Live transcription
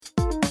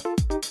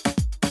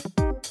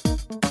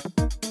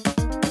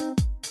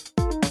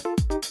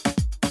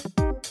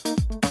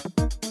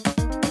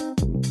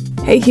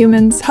Hey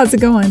humans, how's it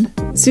going?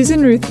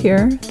 Susan Ruth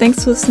here.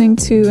 Thanks for listening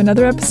to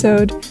another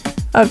episode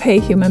of Hey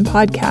Human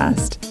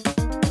Podcast.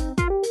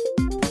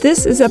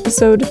 This is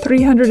episode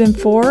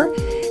 304,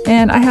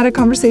 and I had a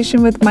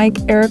conversation with Mike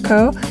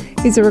Errico.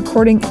 He's a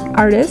recording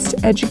artist,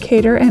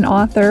 educator, and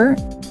author.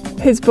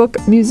 His book,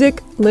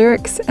 Music,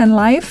 Lyrics, and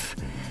Life,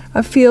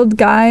 a field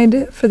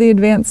guide for the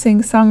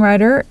advancing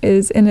songwriter,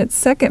 is in its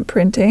second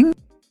printing.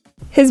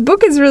 His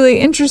book is really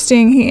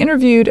interesting. He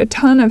interviewed a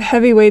ton of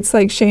heavyweights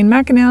like Shane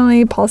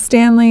McAnally, Paul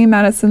Stanley,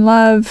 Madison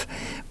Love,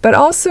 but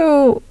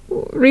also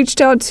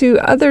reached out to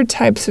other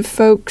types of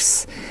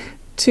folks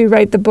to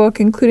write the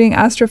book, including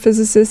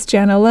astrophysicist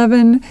Janna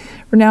Levin,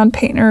 renowned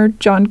painter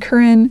John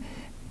Curran,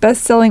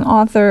 best-selling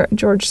author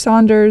George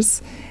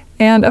Saunders,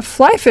 and a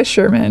fly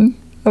fisherman,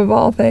 of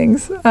all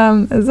things,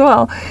 as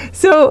well.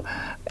 So,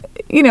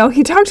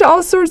 he talked to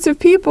all sorts of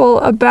people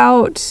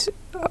about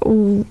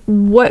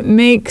what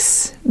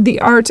makes the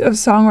art of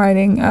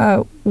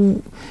songwriting,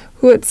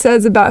 who it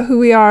says about who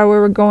we are,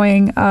 where we're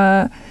going,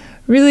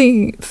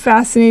 really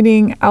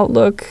fascinating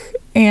outlook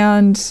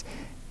and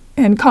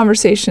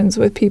conversations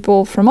with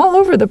people from all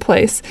over the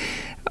place.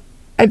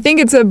 I think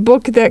it's a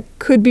book that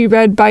could be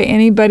read by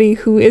anybody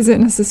who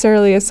isn't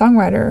necessarily a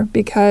songwriter,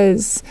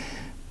 because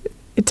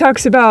it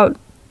talks about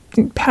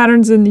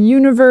patterns in the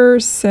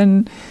universe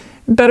and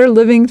better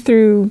living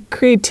through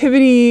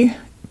creativity,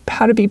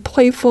 how to be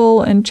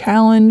playful and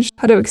challenged,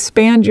 how to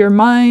expand your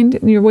mind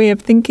and your way of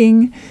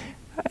thinking,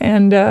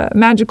 and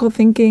magical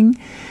thinking.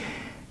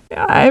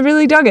 I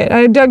really dug it.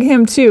 I dug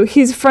him too.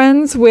 He's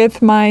friends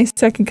with my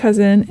second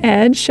cousin,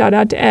 Ed. Shout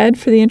out to Ed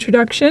for the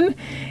introduction.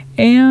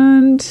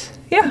 And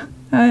yeah,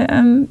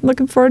 I'm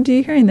looking forward to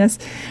you hearing this.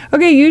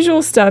 Okay,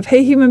 usual stuff.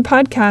 Hey Human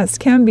Podcast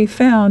can be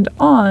found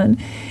on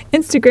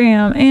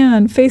Instagram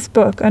and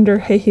Facebook under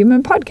Hey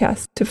Human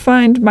Podcast. To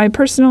find my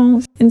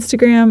personal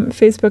Instagram,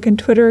 Facebook, and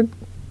Twitter,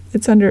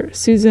 it's under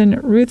Susan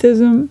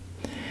Ruthism.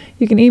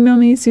 You can email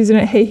me,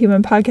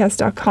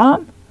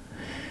 susan@heyhumanpodcast.com.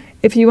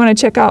 If you want to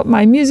check out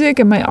my music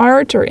and my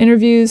art or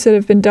interviews that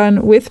have been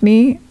done with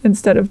me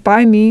instead of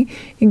by me,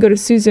 you can go to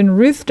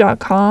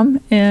susanruth.com,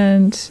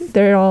 and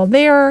they're all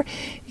there.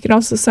 You can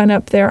also sign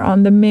up there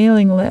on the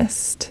mailing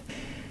list.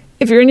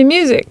 If you're into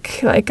music,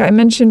 like I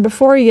mentioned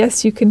before,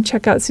 yes, you can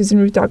check out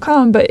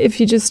susanruth.com, but if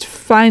you just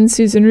find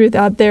Susan Ruth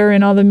out there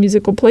in all the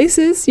musical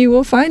places, you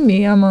will find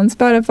me. I'm on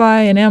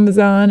Spotify and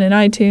Amazon and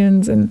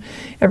iTunes and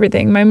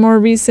everything. My more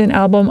recent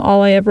album,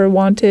 All I Ever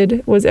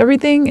Wanted Was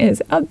Everything,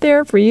 is out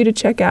there for you to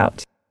check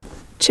out.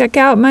 Check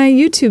out my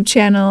YouTube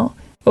channel,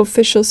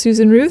 Official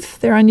Susan Ruth.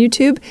 They're on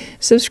YouTube.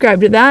 Subscribe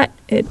to that.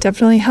 It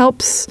definitely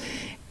helps,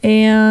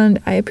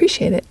 and I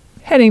appreciate it.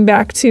 Heading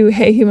back to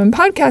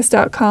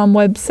heyhumanpodcast.com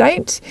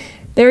website,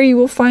 there you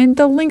will find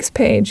the links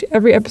page.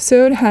 Every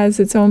episode has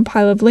its own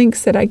pile of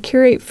links that I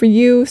curate for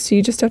you, so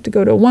you just have to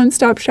go to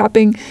one-stop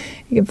shopping.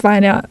 You can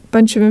find out a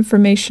bunch of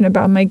information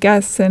about my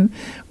guests and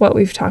what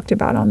we've talked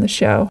about on the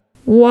show.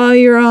 While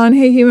you're on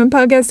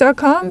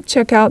heyhumanpodcast.com,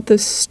 check out the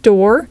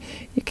store.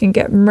 You can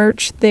get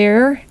merch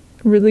there,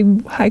 really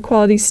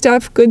high-quality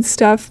stuff, good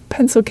stuff,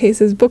 pencil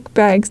cases, book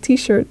bags,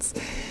 t-shirts,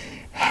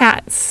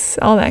 hats,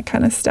 all that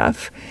kind of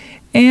stuff.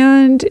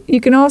 And you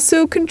can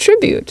also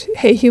contribute.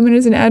 Hey Human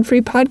is an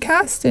ad-free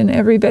podcast, and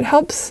every bit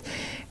helps.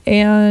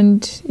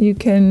 And you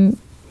can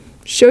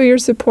show your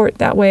support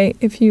that way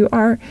if you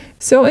are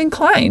so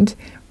inclined.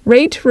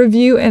 Rate,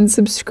 review, and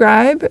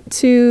subscribe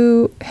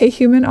to Hey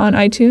Human on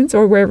iTunes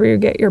or wherever you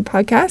get your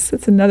podcasts.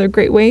 It's another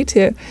great way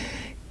to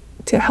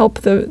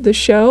help the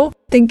show.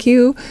 Thank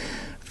you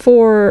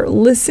for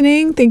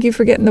listening. Thank you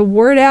for getting the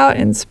word out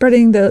and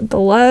spreading the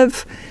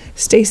love.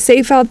 Stay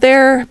safe out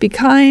there, be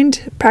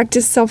kind,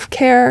 practice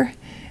self-care,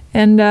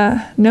 and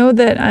know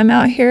that I'm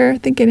out here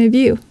thinking of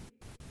you.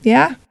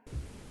 Yeah?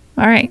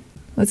 All right,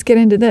 let's get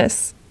into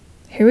this.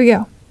 Here we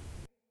go.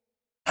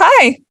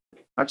 Hi.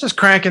 I'm just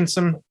cranking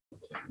some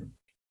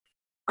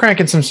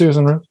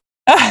Susan Ruth.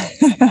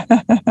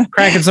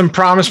 Cranking some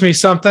Promise Me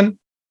Something.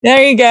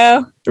 There you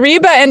go.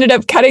 Reba ended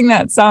up cutting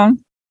that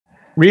song.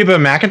 Reba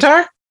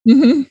McEntire?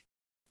 Mm-hmm.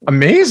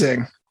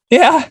 Amazing.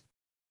 Yeah.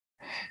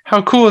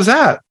 How cool is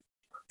that?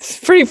 It's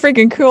pretty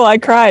freaking cool. I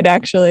cried,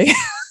 actually.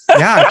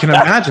 Yeah, I can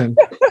imagine.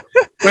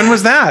 When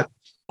was that?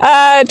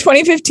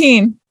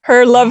 2015.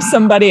 Her Love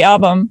Somebody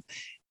album.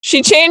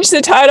 She changed the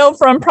title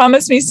from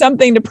Promise Me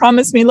Something to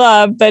Promise Me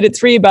Love, but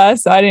it's Reba,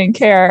 so I didn't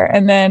care.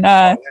 And then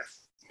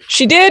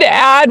she did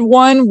add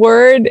one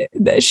word.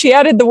 She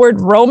added the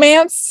word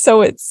romance.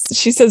 So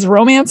she says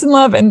romance and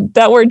love, and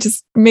that word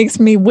just makes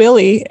me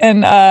willy.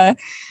 And that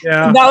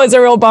was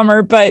a real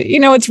bummer. But,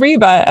 it's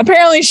Reba.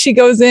 Apparently she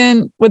goes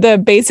in with a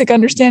basic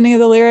understanding of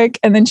the lyric,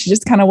 and then she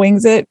just kind of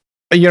wings it.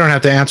 You don't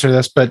have to answer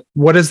this, but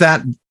what does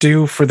that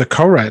do for the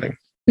co-writing?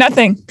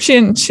 Nothing. She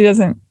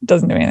doesn't do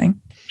anything.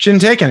 She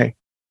didn't take any.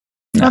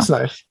 No. That's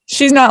nice.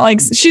 She's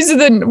not she's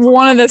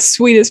one of the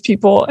sweetest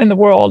people in the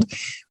world.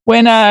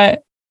 When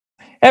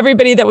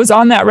everybody that was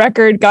on that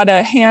record got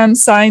a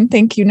hand-signed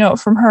thank you note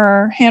from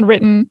her,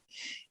 handwritten,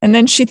 And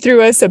then she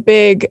threw us a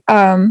big,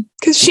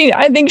 because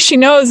I think she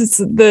knows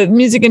the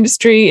music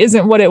industry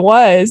isn't what it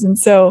was. And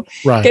so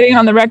getting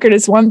on the record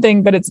is one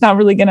thing, but it's not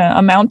really going to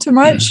amount to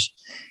much.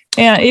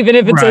 And even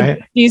if it's a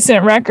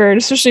decent record,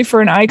 especially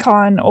for an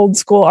icon, old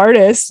school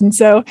artist. And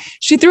so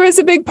she threw us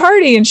a big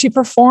party and she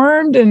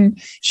performed and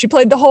she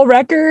played the whole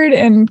record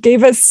and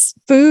gave us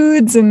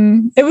foods.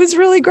 And it was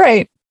really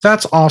great.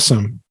 That's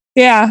awesome.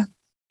 Yeah.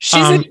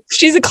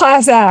 She's a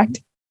class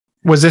act.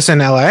 Was this in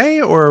LA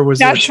or was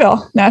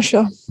Nashville?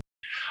 Nashville.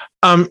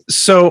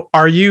 So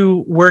are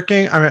you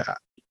working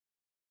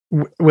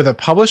with a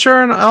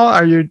publisher and all?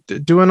 Are you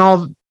doing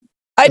all?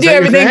 I do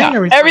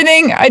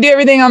everything. I do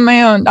everything on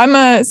my own. I'm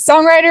a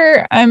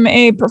songwriter. I'm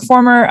a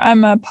performer.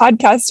 I'm a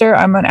podcaster.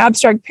 I'm an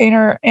abstract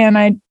painter. And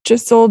I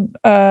just sold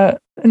in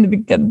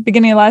the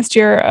beginning of last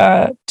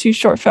year 2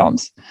 short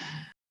films.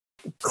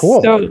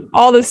 Cool. So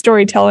all the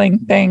storytelling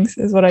things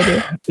is what I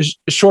do.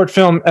 Short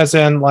film as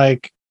in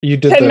like you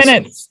did 10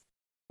 minutes.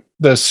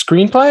 The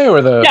screenplay or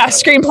the... Yeah,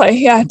 screenplay.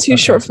 Yeah, 2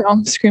 short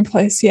film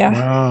screenplays. Yeah.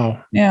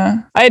 Wow.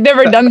 Yeah. I had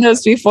never done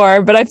those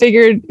before, but I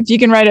figured if you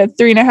can write a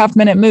 3.5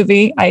 minute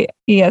movie,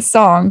 i.e. a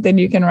song, then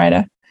you can write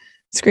a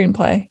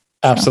screenplay.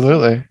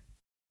 Absolutely.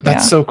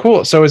 That's so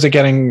cool. So is it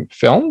getting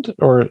filmed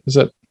or is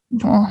it...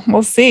 Well,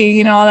 we'll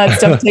see. All that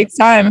stuff takes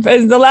time.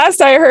 The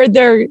last I heard,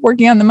 they're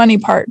working on the money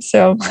part.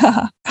 So...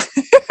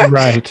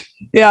 Right.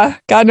 Yeah.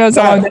 God knows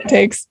how long that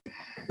takes.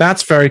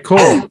 That's very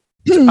cool.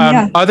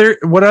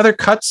 What other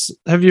cuts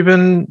have you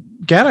been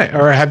getting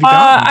or have you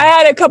gotten? I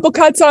had a couple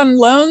cuts on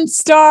Lone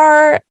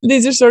Star.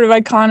 These are sort of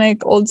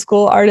iconic old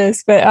school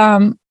artists, but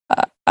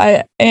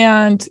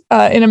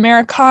in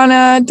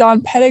Americana,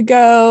 Don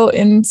Pedigo,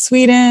 in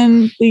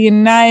Sweden, The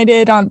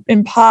United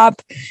in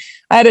pop.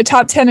 I had a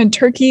top 10 in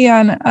Turkey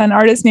on an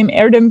artist named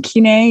Erdem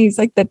Kine. He's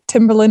like the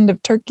Timbaland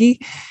of Turkey.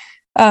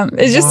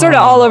 It's just sort of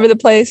all over the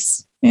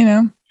place,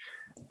 And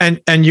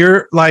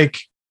you're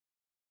like,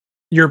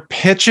 you're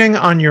pitching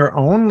on your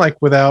own, like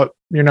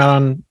you're not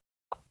on.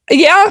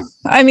 Yeah.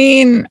 I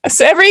mean,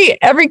 so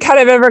every cut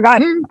I've ever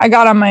gotten, I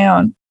got on my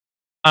own.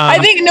 I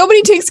think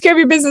nobody takes care of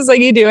your business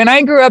like you do. And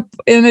I grew up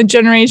in a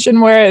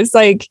generation where it's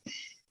like,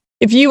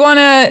 if you want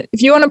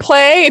to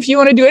play, if you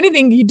want to do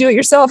anything, you do it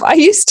yourself. I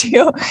used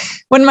to,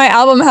 when my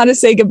album, How to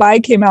Say Goodbye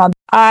came out,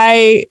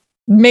 I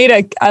made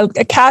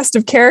a cast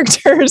of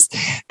characters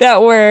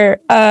that were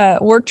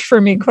worked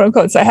for me, quote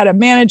unquote. So I had a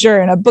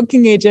manager and a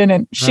booking agent,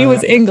 and she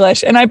was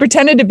English, and I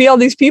pretended to be all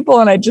these people,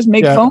 and I just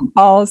make phone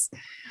calls.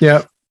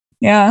 Yeah,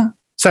 yeah.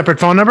 Separate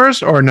phone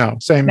numbers or no?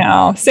 Same.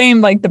 No, same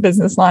like the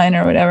business line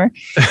or whatever.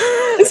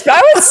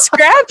 I was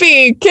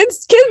scrappy.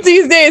 Kids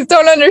these days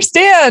don't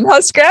understand how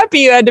scrappy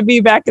you had to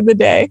be back in the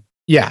day.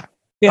 Yeah.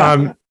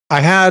 I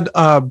had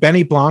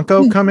Benny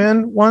Blanco come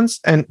in once,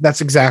 and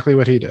that's exactly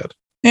what he did.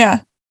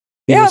 Yeah.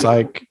 He was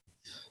like,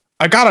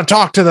 I gotta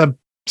talk to the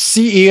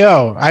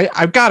CEO.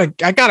 I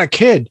got a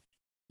kid.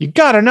 You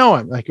gotta know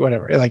him. Like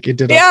whatever. Like it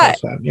did. Yeah.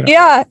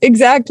 Yeah,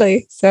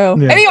 exactly. So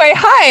anyway,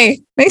 hi.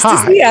 Nice to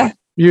see you.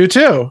 You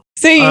too.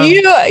 So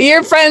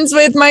you're friends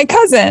with my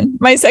cousin,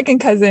 my second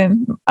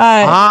cousin.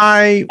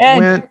 I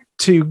went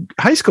to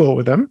high school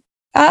with him.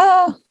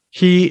 Oh.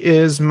 He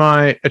is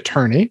my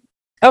attorney.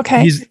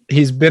 Okay.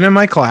 He's been in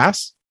my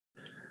class.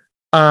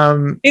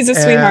 He's a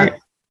sweetheart.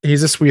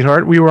 He's a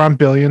sweetheart. We were on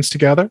Billions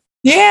together.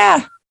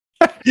 Yeah.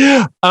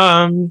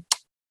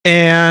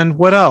 And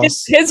what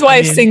else? His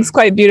wife sings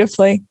quite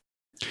beautifully.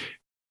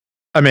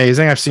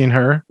 Amazing. I've seen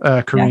her,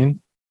 Kareen.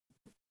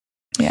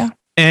 Yeah.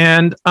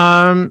 And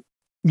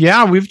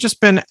we've just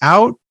been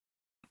out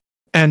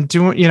and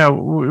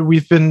doing,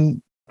 we've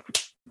been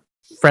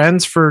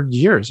friends for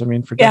years. I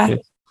mean, for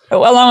decades.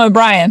 Along with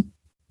Brian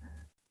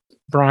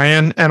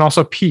and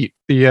also Peter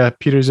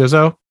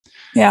Zizzo.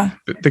 Yeah.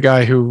 The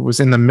guy who was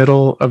in the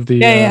middle of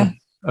the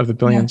of the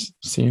Billions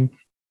scene.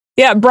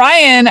 Yeah,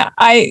 Brian,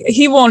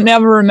 he won't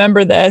never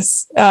remember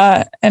this.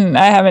 And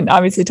I haven't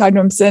obviously talked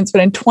to him since,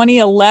 but in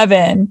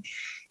 2011,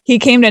 he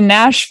came to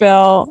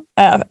Nashville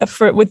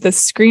with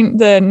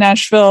the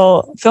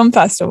Nashville Film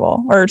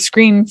Festival or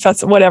Screen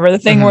Festival, whatever, the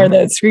thing where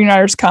the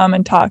screenwriters come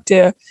and talk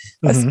to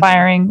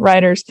aspiring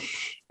writers.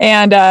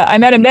 And I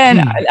met him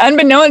then,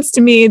 unbeknownst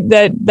to me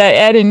that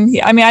Ed and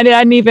I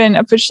hadn't even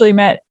officially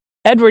met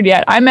Edward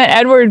yet. I met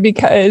Edward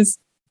because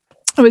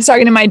I was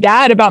talking to my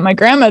dad about my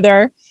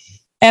grandmother,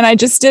 and I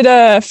just did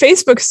a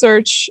Facebook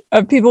search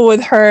of people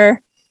with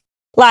her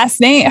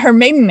last name, her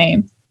maiden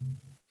name.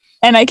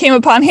 And I came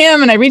upon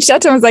him and I reached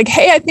out to him. I was like,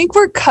 hey, I think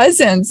we're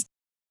cousins.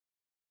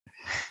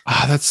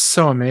 Oh, that's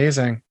so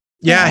amazing.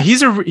 Yeah.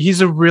 He's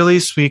a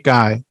really sweet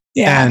guy.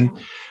 Yeah. And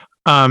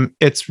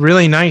it's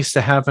really nice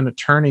to have an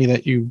attorney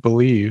that you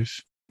believe.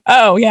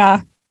 Oh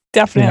yeah,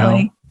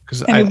 definitely.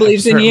 Because I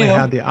certainly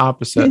had the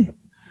opposite.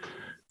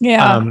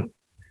 Yeah.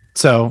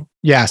 So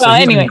he's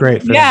anyway, been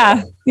great.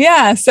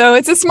 Yeah. So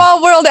it's a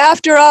small world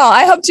after all.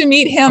 I hope to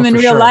meet him in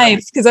real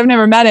life because I've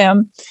never met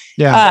him.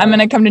 Yeah. I'm going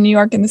to come to New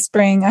York in the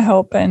spring, I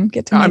hope, and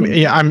get to meet him.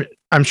 Yeah,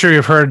 I'm sure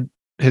you've heard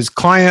his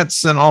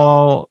clients and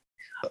all.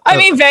 I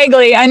mean,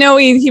 vaguely. I know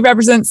he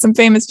represents some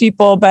famous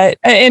people, but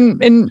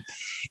in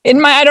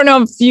I don't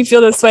know if you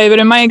feel this way, but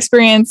in my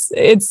experience,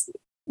 it's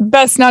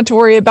best not to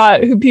worry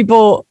about who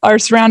people are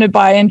surrounded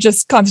by and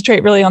just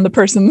concentrate really on the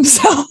person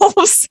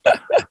themselves.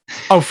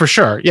 Oh, for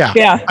sure. Yeah.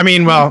 Yeah. I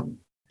mean, well,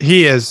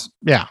 he is,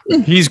 yeah,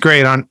 he's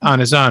great on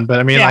his own, but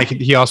I mean, like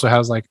he also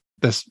has like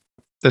this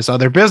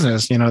other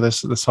business,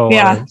 this whole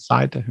other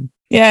side to him.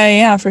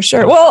 Yeah, for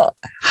sure. Well,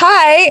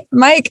 hi,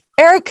 Mike,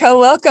 Erica,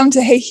 welcome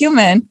to Hey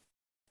Human.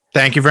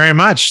 Thank you very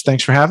much.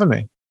 Thanks for having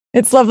me.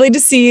 It's lovely to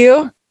see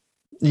you.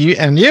 You.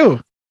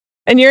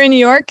 And you're in New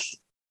York?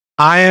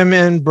 I am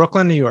in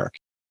Brooklyn, New York.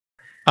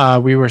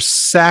 We were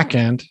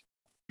second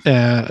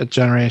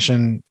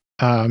generation,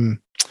 to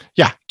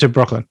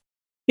Brooklyn.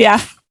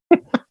 Yeah.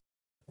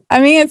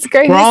 I mean, it's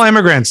great. We're all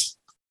immigrants.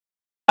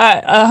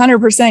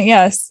 100%.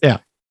 Yes. Yeah.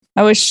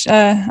 I wish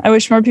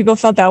more people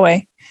felt that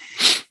way.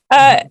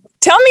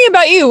 Tell me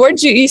about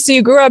you. So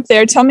you grew up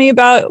there. Tell me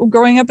about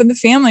growing up in the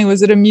family.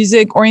 Was it a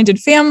music oriented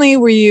family?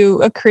 Were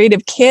you a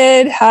creative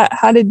kid?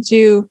 How did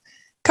you,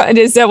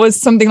 that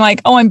was something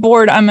like, oh, I'm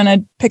bored, I'm going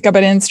to pick up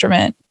an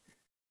instrument?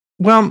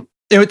 Well,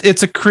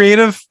 it's a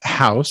creative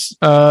house.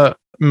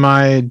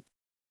 My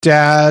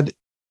dad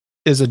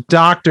is a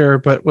doctor,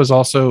 but was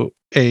also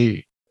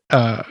a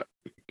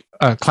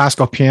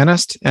classical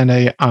pianist and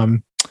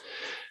a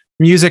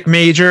music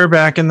major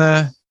back in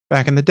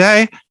the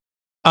day.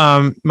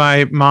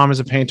 My mom is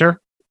a painter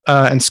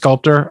and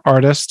sculptor,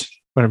 artist,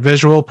 but a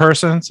visual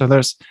person.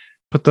 So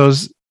put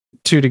those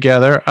two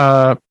together.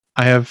 I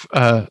have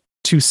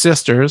two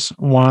sisters.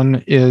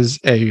 One is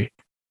a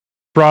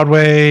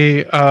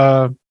Broadway,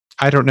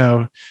 I don't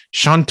know,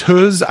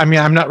 chanteuse. I mean,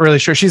 I'm not really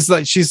sure. She's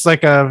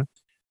like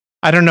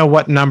I don't know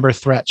what number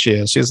threat she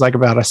is. She's like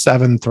about a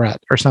 7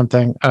 threat or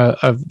something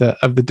of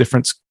the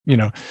different,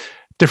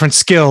 different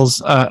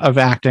skills of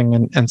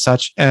acting and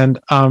such. And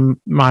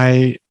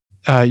my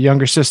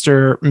younger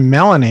sister,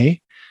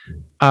 Melanie,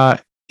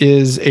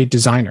 is a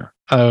designer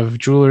of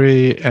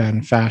jewelry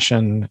and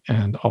fashion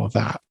and all of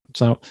that.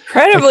 So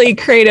incredibly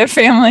creative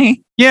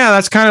family. Yeah,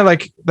 that's kind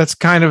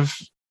of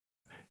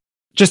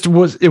just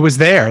it was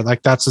there.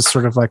 Like that's just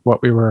sort of like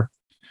what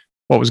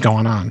was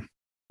going on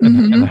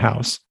in the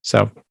house.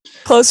 So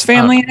close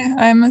family,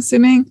 I'm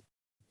assuming.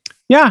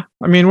 Yeah.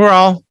 I mean, we're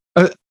all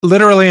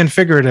literally and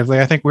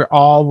figuratively, I think we're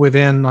all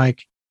within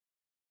like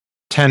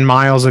 10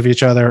 miles of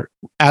each other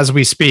as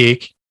we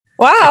speak.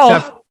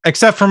 Wow.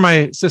 Except for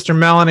my sister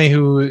Melanie,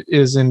 who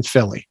is in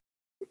Philly.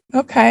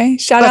 Okay.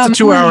 Shout out. That's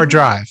a 2-hour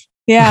drive.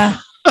 Yeah.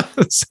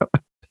 So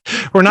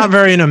we're not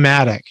very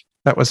nomadic.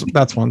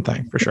 That's one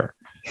thing for sure.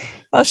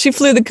 Well, she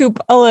flew the coop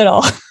a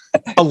little.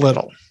 A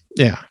little.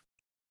 Yeah.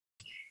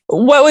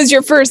 What was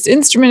your first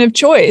instrument of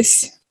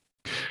choice?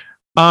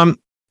 The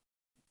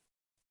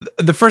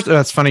first,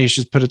 that's funny you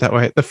should put it that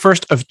way. The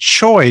first of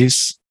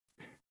choice,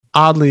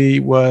 oddly,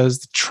 was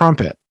the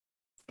trumpet.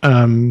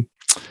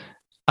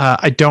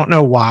 I don't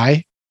know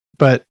why,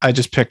 but I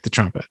just picked the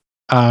trumpet.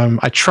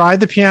 I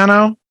tried the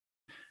piano,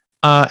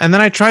 and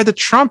then I tried the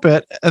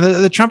trumpet.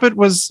 The trumpet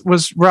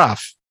was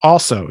rough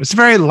also. It's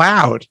very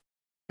loud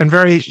and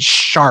very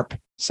sharp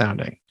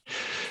sounding.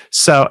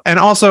 So, and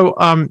also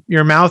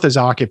your mouth is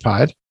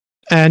occupied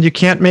and you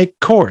can't make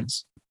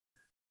chords.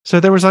 So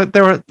there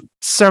were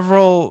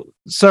several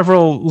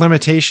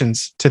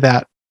limitations to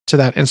that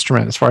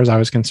instrument as far as I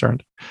was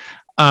concerned.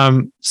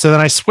 So then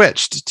I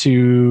switched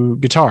to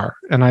guitar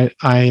and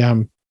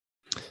I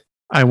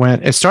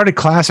went, it started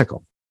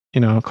classical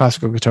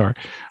guitar.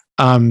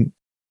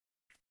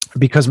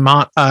 Because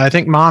I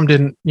think mom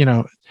didn't,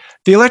 the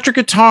electric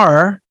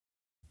guitar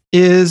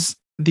is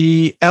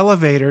the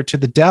elevator to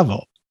the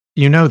devil.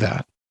 You know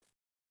that.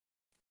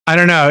 I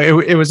don't know.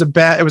 It was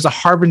a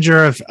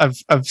harbinger of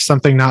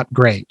something not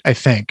great, I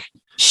think.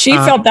 She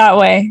felt that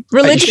way.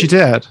 Religious. She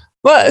did.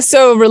 Well,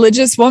 so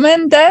religious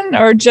woman then,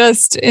 or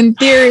just in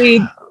theory,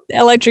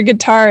 electric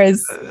guitar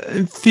is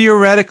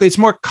theoretically, it's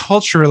more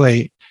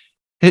culturally,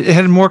 it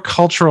had more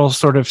cultural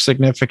sort of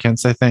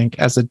significance, I think,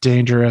 as a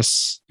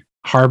dangerous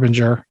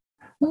harbinger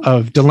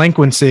of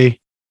delinquency,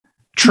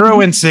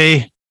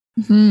 truancy,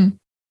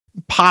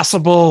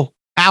 possible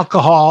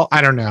alcohol.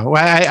 I don't know.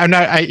 I'm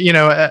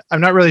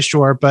not really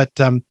sure, but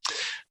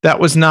that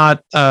was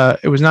not.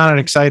 It was not an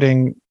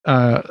exciting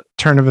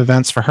turn of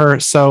events for her.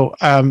 So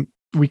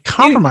we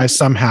compromised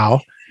somehow.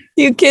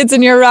 You kids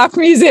and your rock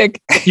music.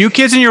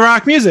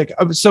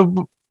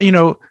 So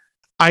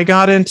I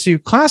got into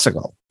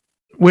classical,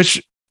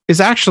 which is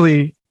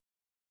actually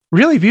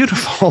really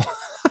beautiful.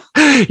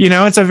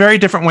 It's a very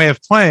different way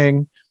of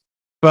playing,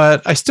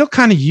 but I still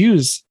kind of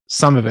use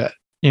some of it,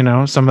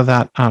 some of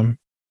that,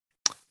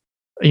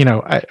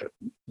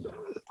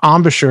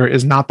 embouchure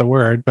is not the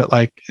word, but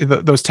like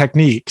those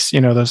techniques,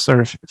 those sort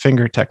of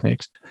finger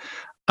techniques.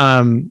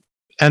 And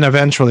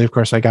eventually, of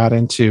course, I got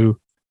into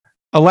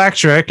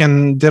electric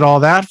and did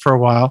all that for a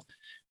while.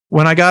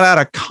 When I got out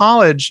of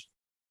college,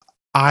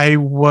 I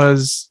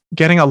was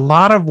getting a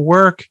lot of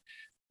work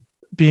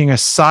being a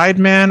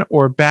sideman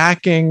or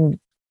backing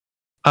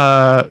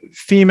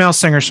female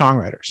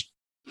singer-songwriters.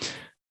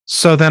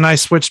 So then I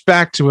switched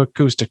back to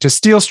acoustic, to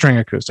steel string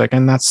acoustic,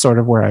 and that's sort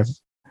of where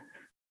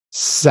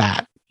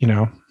sat,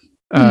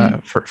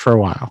 for a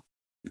while.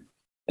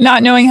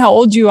 Not knowing how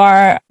old you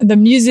are, the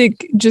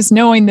music, just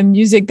knowing the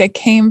music that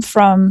came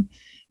from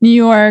New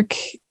York,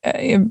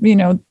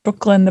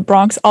 Brooklyn, the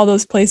Bronx, all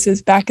those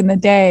places back in the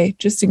day,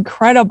 just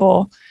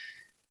incredible.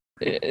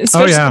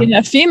 Especially in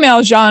a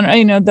female genre,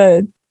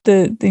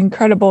 the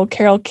incredible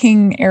Carole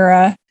King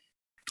era.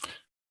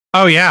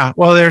 Oh yeah.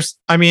 Well,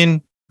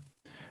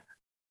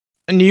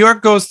 New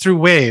York goes through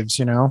waves,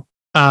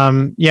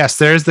 yes,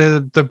 there's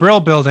the Brill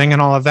Building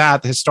and all of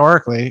that,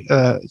 historically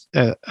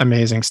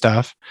amazing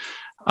stuff.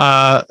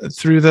 I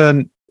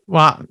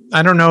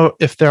don't know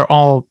if they're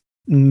all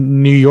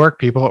New York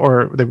people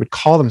or they would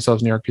call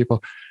themselves New York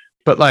people,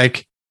 but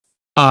I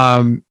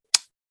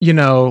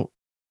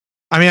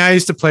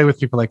used to play with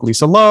people like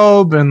Lisa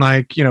Loeb and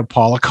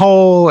Paula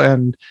Cole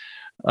and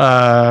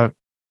I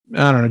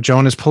don't know,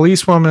 Jonas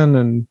Policewoman,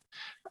 and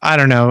I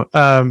don't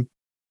know,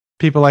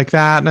 people like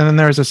that. And then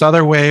there's this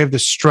other wave, the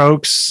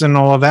Strokes and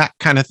all of that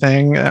kind of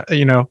thing, and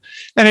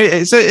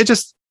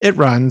it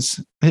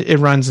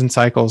runs in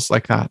cycles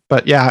like that.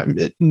 But yeah,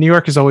 New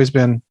York has always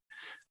been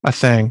a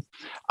thing.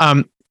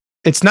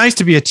 It's nice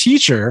to be a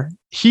teacher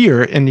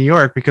here in New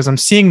York because I'm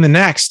seeing the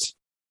next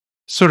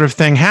sort of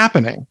thing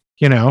happening,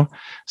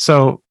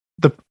 so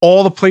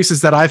all the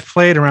places that I've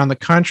played around the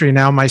country,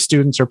 now my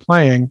students are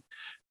playing,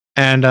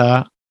 and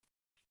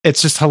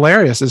it's just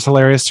hilarious. It's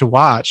hilarious to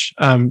watch,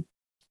 and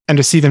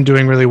to see them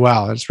doing really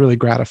well. It's really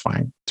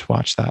gratifying to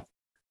watch that.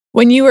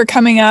 When you were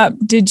coming up,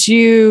 did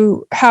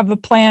you have a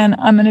plan?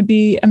 I'm going to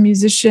be a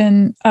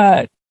musician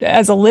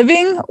as a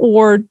living,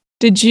 or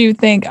did you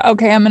think,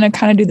 okay, I'm going to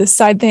kind of do this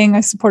side thing.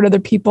 I support other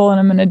people and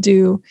I'm going to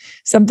do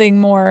something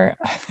more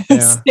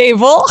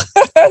stable.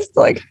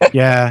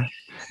 Yeah.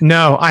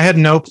 No, I had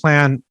no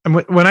plan. And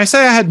when I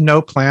say I had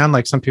no plan,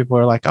 like some people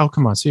are like, oh,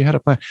 come on. So you had a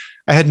plan.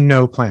 I had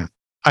no plan.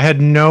 I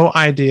had no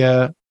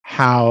idea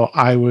how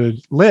I would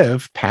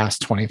live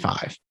past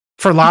 25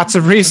 for lots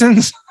of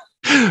reasons,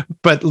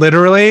 but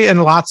literally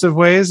in lots of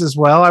ways as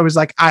well. I was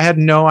like, I had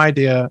no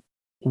idea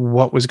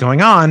what was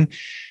going on.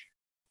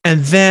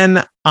 And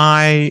then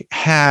I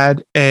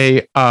had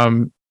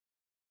my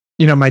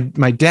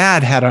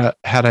dad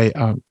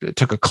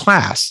took a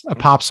class, a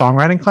pop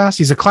songwriting class.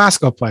 He's a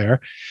classical player.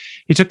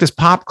 He took this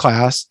pop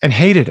class and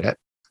hated it.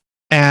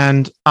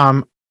 And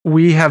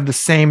we have the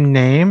same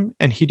name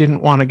and he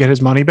didn't want to get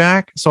his money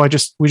back. So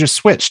we just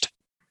switched.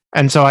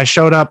 And so I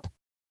showed up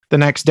the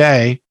next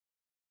day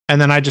and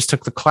then I just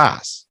took the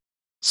class.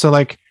 So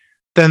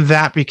then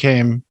that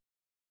became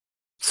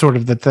sort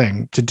of the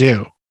thing to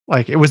do.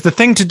 It was the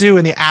thing to do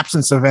in the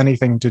absence of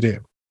anything to do,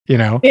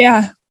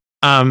 Yeah.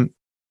 I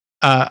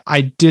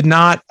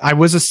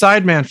was a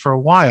sideman for a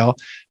while,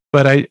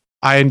 but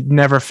I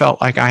never felt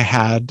like I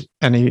had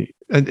any,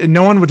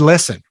 no one would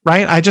listen,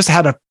 right? I just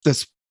had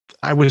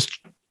I was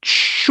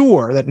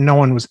sure that no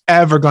one was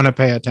ever going to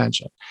pay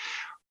attention.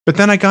 But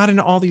then I got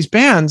into all these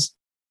bands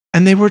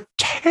and they were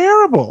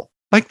terrible.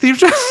 They're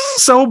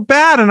just so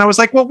bad. And I was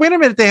like, well, wait a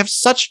minute. They have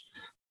such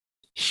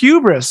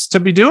hubris to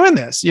be doing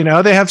this.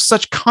 They have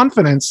such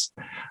confidence.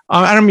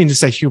 I don't mean to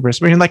say hubris,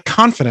 but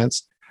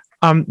confidence.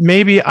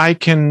 Maybe I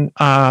can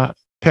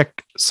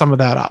pick some of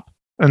that up.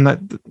 And that,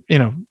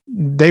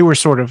 they were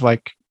sort of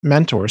like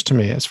mentors to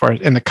me as far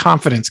as in the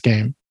confidence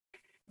game.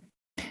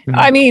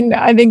 I mean,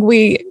 I think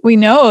we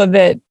know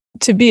that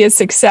to be a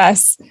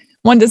success,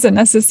 one doesn't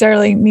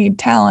necessarily need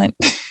talent.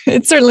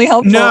 It's certainly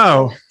helpful.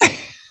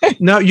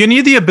 No, you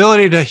need the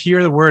ability to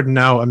hear the word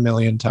no a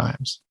million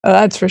times. Oh,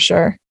 that's for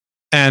sure.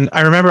 And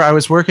I remember I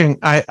was working,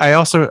 I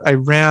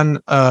ran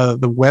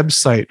the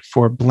website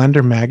for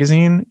Blender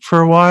magazine for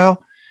a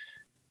while.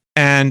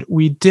 And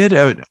we did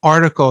an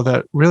article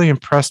that really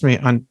impressed me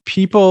on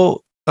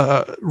people,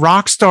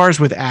 rock stars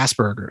with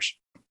Asperger's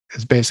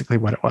is basically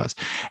what it was.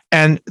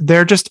 And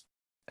they're just,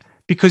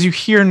 because you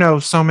hear no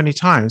so many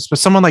times, but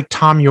someone like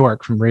Tom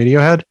York from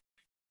Radiohead,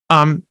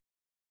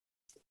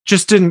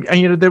 just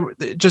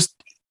didn't, just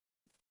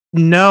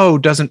no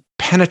doesn't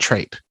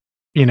penetrate,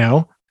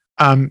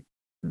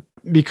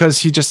 because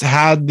he just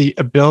had the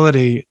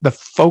ability, the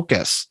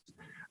focus,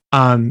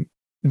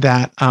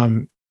 that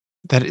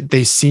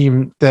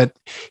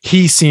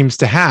he seems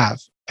to have.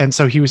 And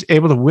so he was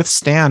able to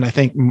withstand, I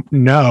think,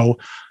 no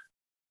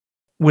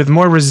with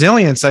more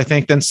resilience, I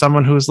think, than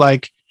someone who's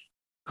going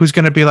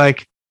to be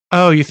like,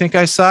 oh, you think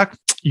I suck?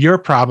 You're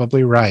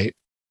probably right.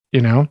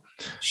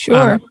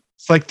 Sure.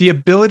 It's like the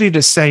ability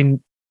to say,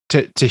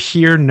 to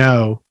hear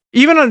no,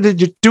 even on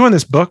doing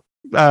this book,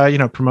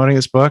 promoting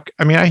this book.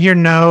 I mean, I hear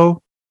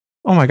no.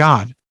 Oh my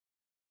God,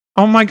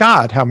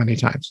 how many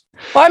times?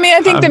 Well, I mean,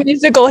 I think the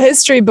musical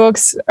history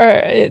books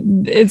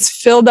it's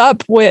filled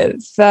up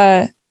with,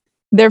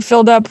 they're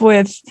filled up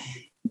with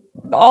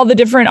all the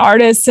different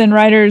artists and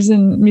writers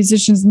and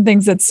musicians and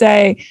things that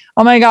say,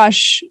 oh my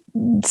gosh,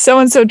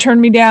 so-and-so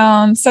turned me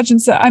down, such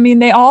and so. I mean,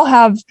 they all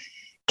have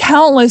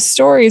countless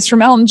stories,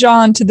 from Elton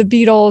John to the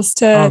Beatles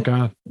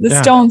to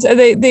the Stones.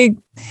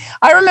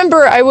 I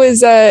remember I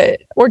was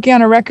working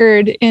on a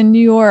record in New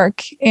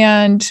York,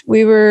 and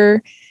we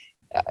were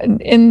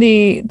in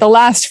the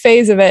last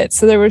phase of it.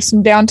 So there was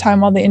some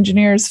downtime while the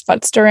engineers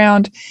futzed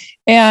around,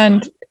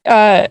 and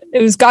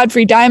it was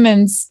Godfrey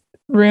Diamond's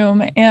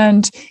room,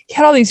 and he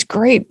had all these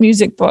great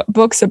music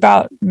books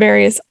about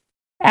various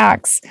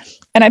acts.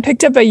 And I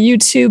picked up a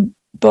YouTube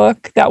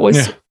book that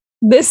was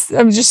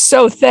it was just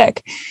so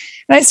thick.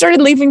 And I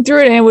started leafing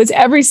through it, and it was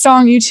every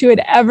song U2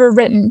 had ever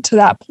written to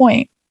that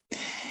point.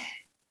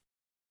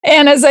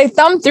 And as I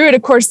thumbed through it,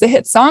 of course, the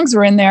hit songs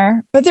were in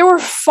there, but there were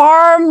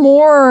far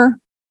more,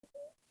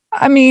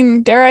 I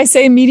mean, dare I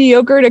say,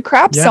 mediocre to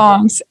crap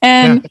songs.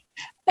 And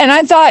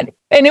I thought,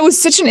 and it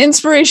was such an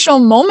inspirational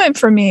moment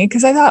for me,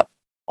 because I thought,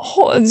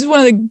 oh, this is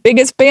one of the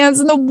biggest bands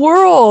in the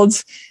world,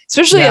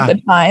 especially at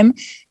the time,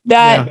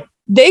 that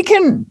they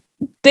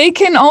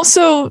can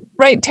also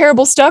write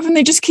terrible stuff, and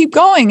they just keep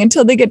going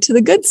until they get to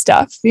the good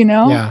stuff, you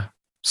know? Yeah.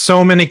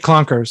 So many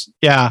clunkers.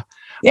 Yeah.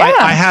 Yeah.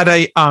 I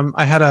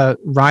had a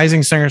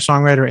rising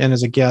singer-songwriter in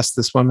as a guest,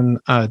 this woman,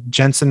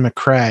 Jensen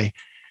McCrae,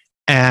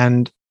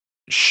 and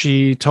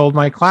she told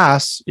my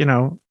class, you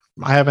know,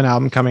 I have an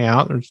album coming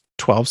out. There's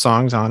 12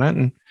 songs on it,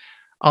 and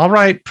I'll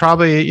write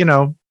probably, you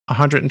know,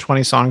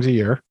 120 songs a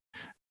year,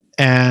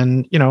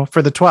 and, you know,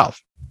 for the 12,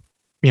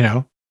 you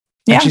know,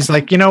 and she's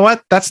like, you know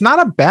what? That's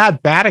not a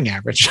bad batting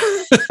average.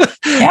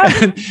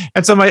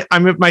 And so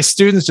my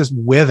students just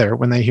wither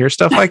when they hear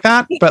stuff like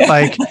that. But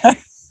like,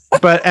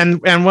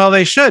 and well,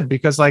 they should,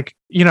 because like,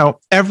 you know,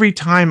 every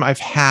time I've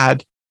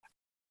had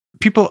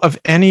people of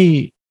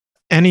any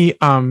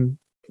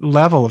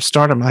level of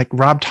stardom, like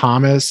Rob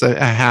Thomas I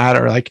had,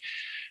 or like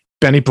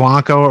Benny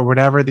Blanco or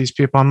whatever, these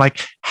people, I'm like,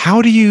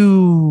 how do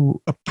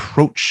you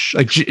approach,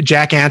 like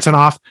Jack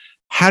Antonoff,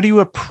 how do you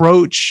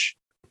approach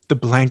the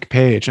blank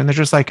page? And they're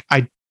just like,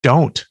 I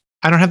don't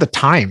have the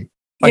time.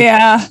 Like,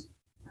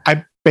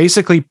 I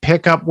basically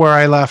pick up where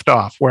I left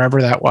off,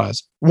 wherever that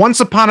was. Once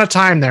upon a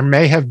time, there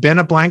may have been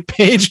a blank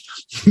page,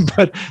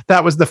 but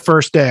that was the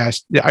first day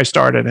I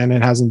started, and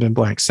it hasn't been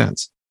blank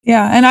since.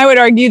 Yeah. And I would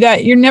argue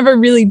that you're never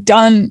really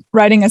done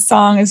writing a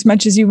song as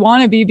much as you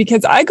want to be,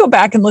 because I go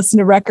back and listen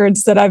to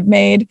records that I've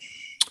made,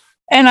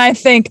 and I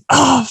think,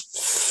 oh,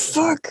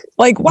 fuck,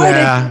 like, why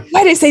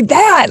did I say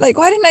that? Like,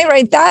 why didn't I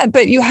write that?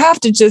 But you have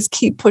to just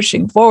keep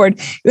pushing forward.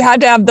 You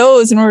had to have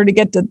those in order to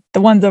get to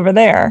the ones over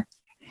there.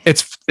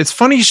 It's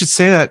funny you should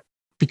say that,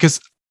 because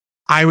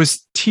I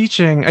teach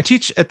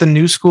at the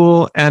New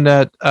School and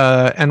at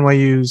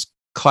NYU's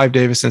Clive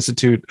Davis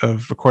Institute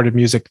of Recorded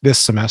Music this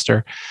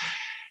semester.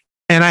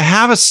 And I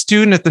have a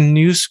student at the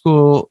New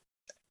School,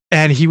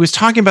 and he was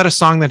talking about a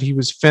song that he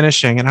was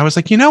finishing. And I was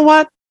like, you know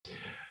what?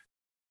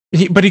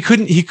 But he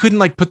couldn't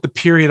like put the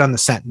period on the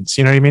sentence.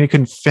 You know what I mean? He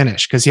couldn't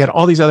finish because he had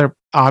all these other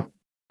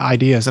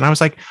ideas. And I was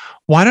like,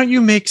 why don't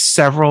you make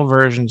several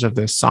versions of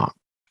this song?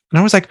 And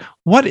I was like,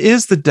 what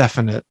is the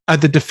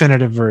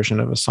definitive version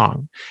of a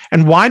song?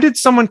 And why did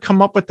someone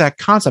come up with that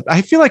concept?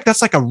 I feel like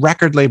that's like a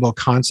record label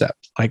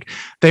concept. Like,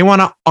 they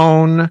want to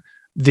own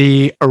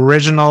the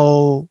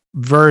original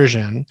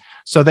version,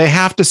 so they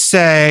have to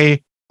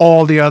say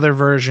all the other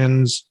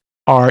versions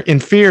are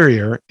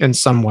inferior in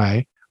some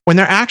way, when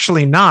they're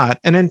actually not.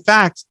 And in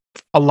fact,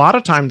 a lot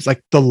of times,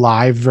 like the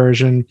live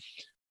version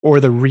or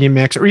the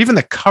remix or even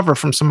the cover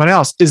from somebody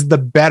else is the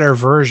better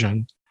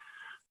version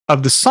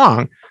of the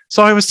song.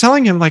 So I was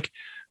telling him, like,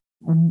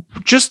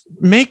 just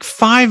make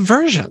 5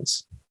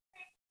 versions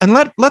and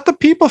let the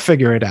people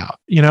figure it out,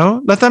 you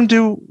know, let them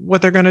do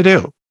what they're going to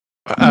do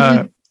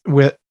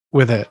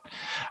with it.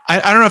 I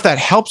don't know if that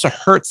helps or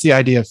hurts the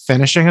idea of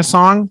finishing a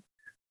song,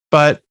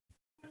 but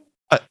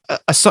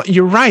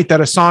you're right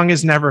that a song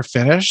is never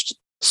finished.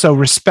 So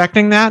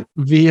respecting that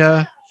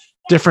via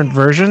different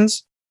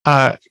versions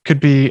could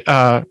be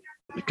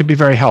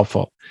very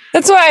helpful.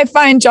 That's why I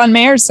find John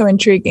Mayer so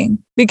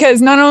intriguing,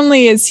 because not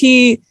only is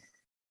he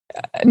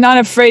not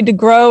afraid to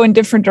grow in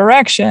different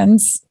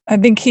directions, I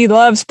think he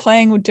loves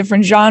playing with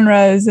different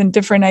genres and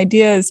different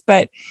ideas,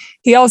 but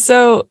he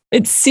also,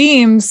 it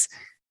seems,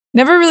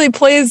 never really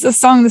plays a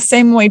song the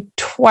same way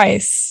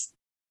twice.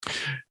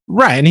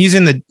 Right. And he's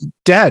in the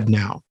dead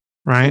now.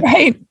 Right.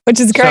 Right. Which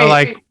is great. So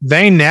like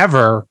they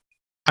never,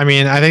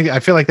 I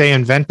feel like they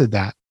invented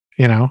that,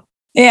 you know?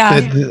 Yeah.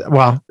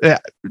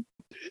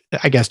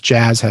 I guess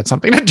jazz had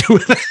something to do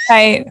with it.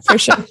 Right. For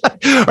sure.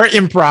 Or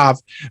improv.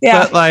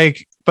 Yeah.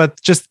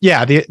 But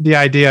the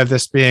idea of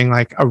this being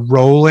like a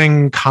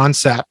rolling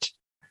concept,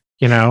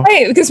 you know?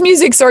 Right. Because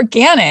music's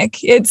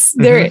organic. It's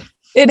there.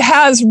 It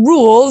has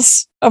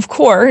rules, of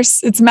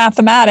course. It's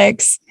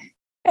mathematics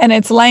and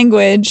it's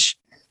language,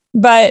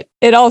 but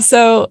it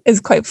also is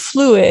quite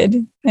fluid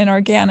and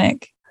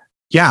organic.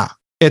 Yeah.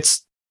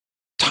 It's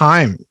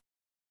time,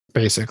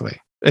 basically.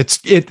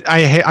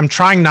 I'm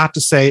trying not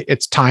to say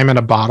it's time in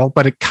a bottle,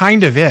 but it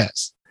kind of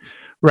is,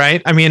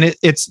 right? I mean,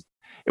 it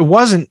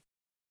wasn't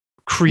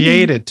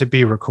created to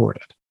be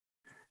recorded.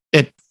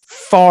 It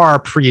far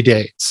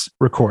predates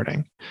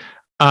recording.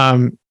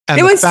 And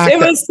it was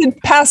the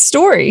past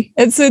story.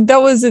 That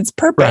was its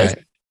purpose.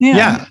 Right.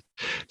 Yeah.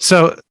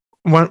 So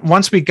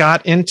once we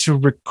got into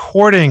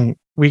recording,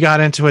 we got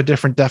into a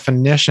different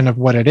definition of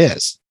what it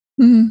is.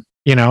 Mm-hmm.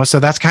 So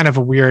that's kind of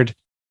a weird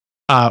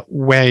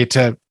way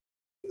to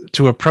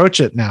approach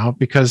it now,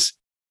 because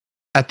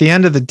at the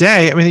end of the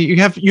day, I mean,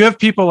 you have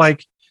people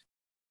like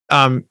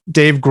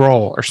Dave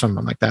Grohl or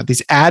someone like that,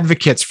 these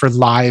advocates for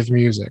live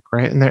music,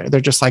 right? And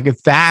they're just like,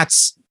 if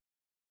that's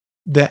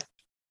it,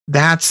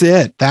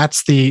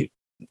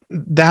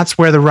 that's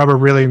where the rubber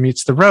really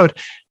meets the road.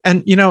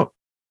 And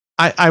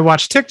I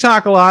watch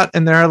TikTok a lot,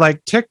 and there are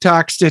like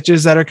TikTok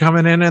stitches that are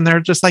coming in, and they're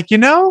just like,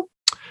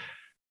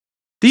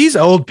 these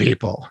old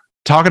people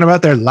talking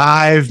about their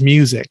live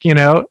music,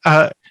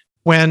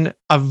 when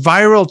a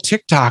viral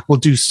TikTok will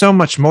do so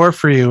much more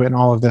for you and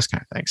all of this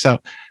kind of thing. So,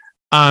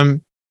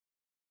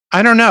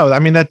 I don't know. I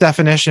mean, that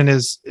definition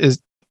is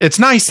it's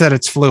nice that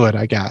it's fluid,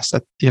 I guess.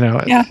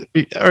 Yeah.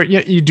 Or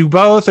you do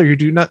both, or you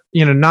do not,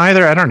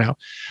 neither. I don't know.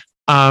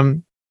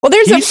 Well,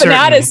 there's a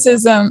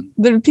fanaticism.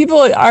 The people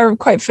are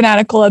quite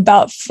fanatical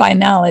about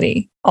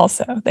finality.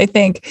 Also, they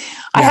think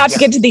I have to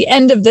get to the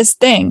end of this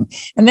thing,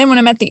 and then when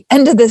I'm at the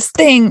end of this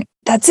thing,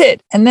 that's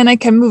it, and then I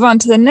can move on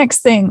to the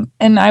next thing.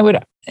 And I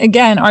would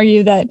again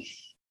argue that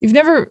you've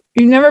never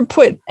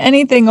put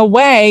anything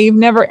away. You've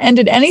never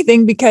ended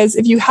anything, because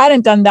if you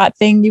hadn't done that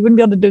thing, you wouldn't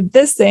be able to do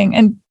this thing.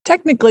 And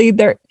technically,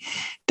 they're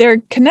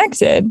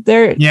connected.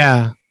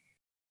 I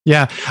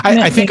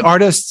think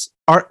artists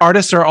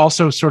are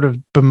also sort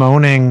of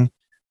bemoaning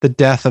the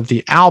death of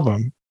the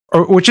album,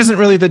 or which isn't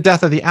really the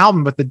death of the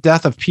album, but the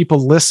death of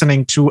people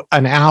listening to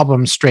an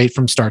album straight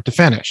from start to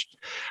finish.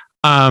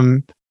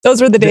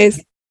 Those were the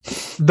days.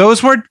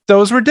 Those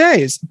were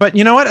days. But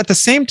you know what? At the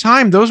same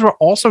time, those were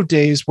also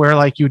days where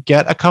like you'd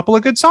get a couple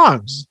of good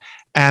songs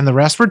and the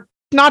rest were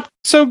not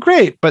so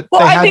great, but they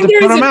had to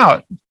put them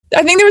out.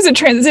 I think there was a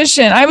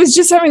transition. I was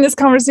just having this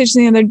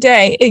conversation the other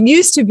day. It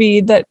used to be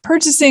that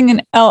purchasing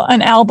an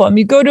album,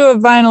 you go to a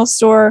vinyl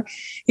store,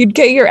 you'd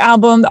get your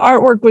album. The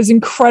artwork was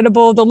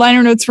incredible. The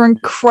liner notes were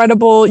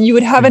incredible. You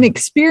would have an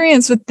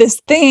experience with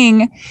this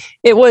thing.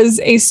 It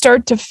was a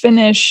start to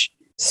finish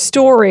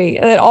story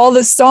that all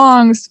the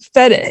songs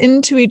fed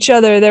into each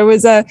other. There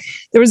was a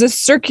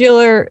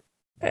circular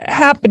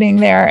happening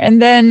there.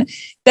 And then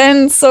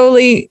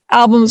slowly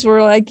albums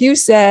were, like you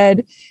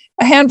said,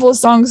 a handful of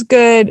songs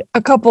good,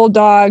 a couple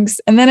dogs,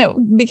 and then it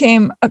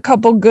became a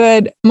couple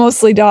good,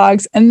 mostly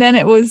dogs. And then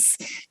it was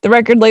the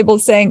record label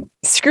saying,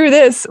 screw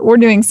this, we're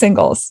doing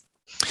singles.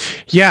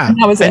 Yeah. And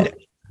that was it.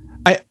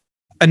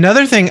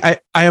 Another thing,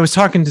 I was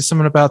talking to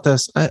someone about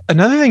this.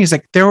 Another thing is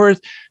like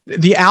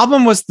the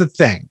album was the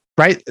thing,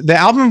 right? The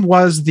album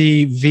was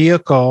the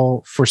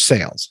vehicle for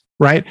sales,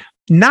 right?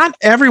 Not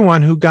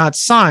everyone who got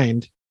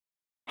signed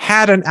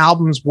had an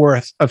album's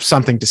worth of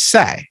something to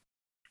say.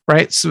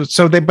 Right.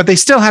 But they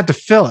still had to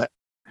fill it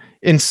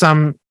in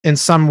some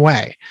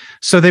way.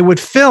 So they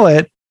would fill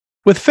it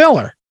with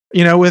filler,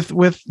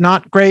 with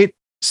not great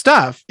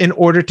stuff in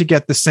order to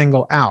get the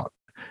single out.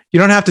 You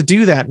don't have to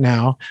do that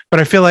now,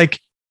 but I feel like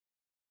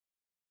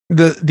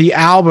the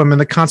album and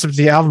the concept of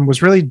the album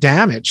was really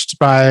damaged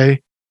by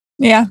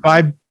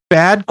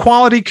bad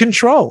quality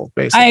control,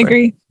 basically. I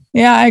agree.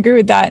 Yeah, I agree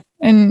with that.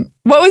 And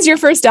what was your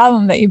first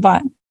album that you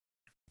bought?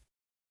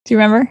 Do you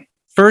remember?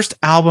 First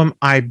album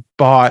I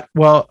bought,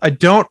 well, I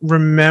don't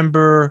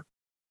remember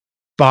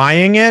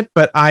buying it,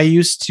 but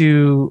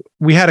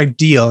we had a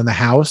deal in the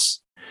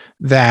house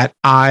that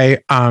I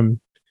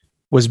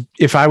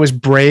if I was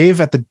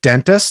brave at the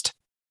dentist,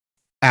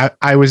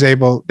 I would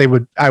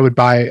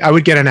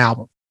get an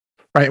album,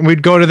 right? And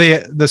we'd go to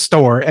the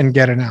store and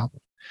get an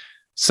album.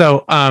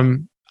 So I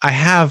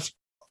have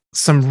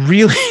some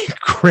really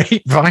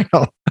great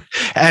vinyl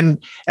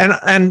and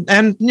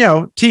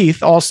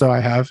Teeth also I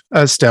have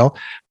still,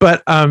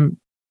 but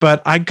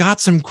I got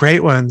some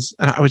great ones,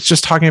 and I was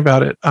just talking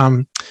about it.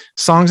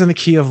 Songs in the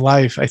Key of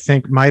Life, I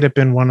think, might have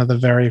been one of the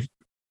very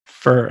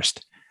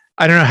first.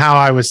 I don't know how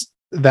I was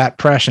that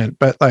prescient,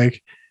 but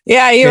like,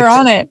 yeah, you were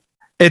on it.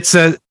 It's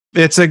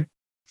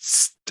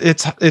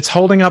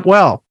holding up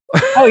well.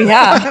 Oh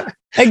yeah.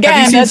 Again,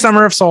 have you seen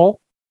Summer of Soul?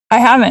 I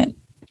haven't.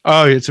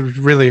 Oh, it's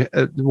really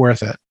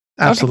worth it.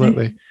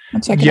 Absolutely.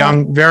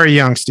 Okay. Very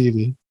young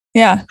Stevie.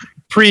 Yeah.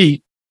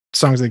 Pre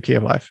Songs in the Key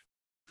of Life.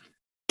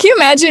 Can you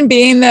imagine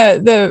being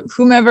the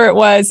whomever it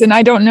was? And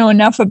I don't know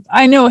enough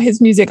I know his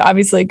music,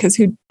 obviously, because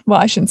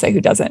I shouldn't say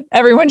who doesn't.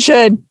 Everyone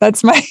should.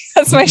 That's my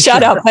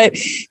shout out. But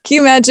can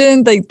you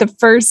imagine like the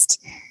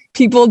first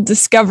people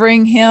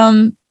discovering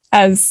him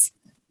as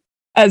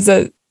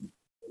a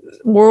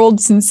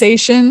world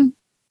sensation?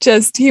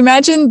 Just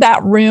imagine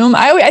that room.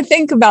 I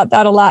think about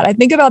that a lot. I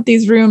think about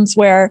these rooms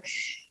where,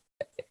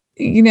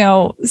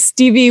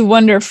 Stevie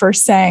Wonder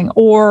first sang,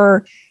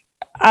 or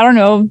I don't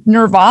know,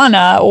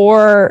 Nirvana,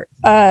 or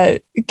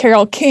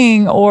Carole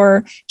King,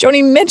 or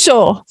Joni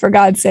Mitchell, for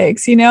God's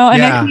sakes, And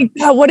I think,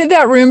 what did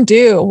that room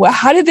do?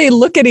 How did they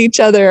look at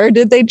each other? Or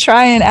did they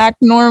try and act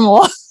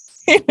normal?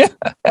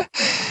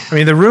 I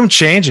mean, the room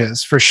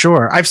changes for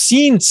sure. I've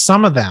seen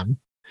some of them.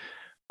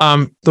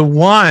 The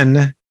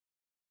one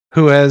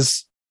who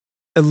has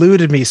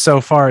eluded me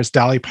so far is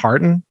Dolly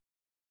Parton.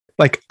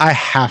 Like, I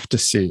have to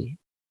see.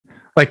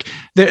 Like,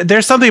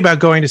 there's something about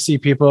going to see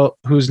people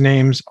whose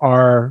names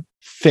are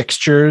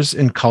fixtures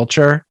in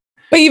culture.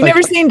 But you've Like,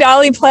 never seen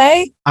Dolly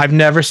play? I've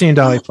never seen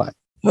Dolly play.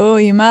 Oh,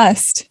 you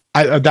must.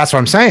 That's what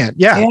I'm saying.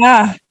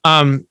 Yeah.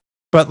 Yeah.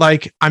 But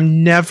like,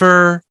 I'm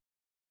never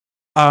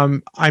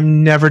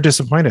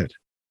disappointed,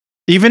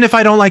 even if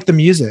I don't like the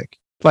music.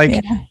 Like,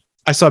 Yeah.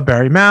 I saw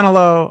Barry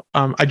Manilow.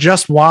 I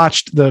just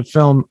watched the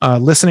film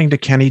Listening to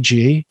Kenny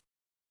G.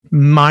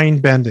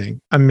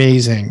 Mind-bending,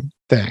 amazing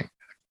thing.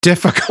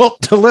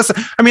 Difficult to listen.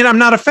 I mean, I'm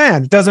not a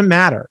fan. It doesn't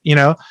matter. You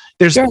know,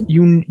 there's Sure.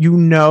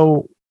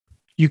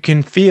 you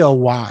can feel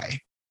why,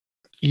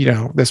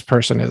 this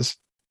person is.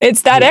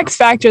 It's that X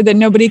factor that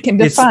nobody can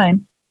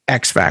define.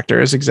 X factor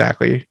is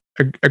exactly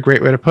a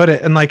great way to put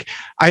it. And like,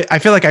 I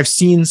feel like I've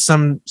seen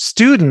some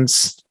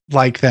students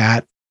like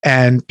that,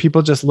 and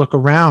people just look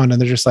around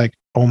and they're just like,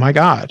 oh my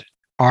God,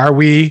 are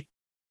we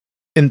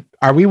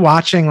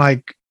watching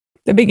like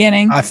The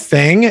beginning. a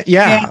thing?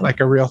 Yeah. Like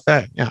a real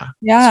thing. Yeah.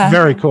 Yeah. It's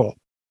very cool.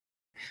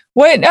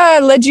 What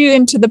led you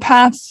into the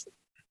path?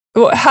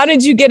 How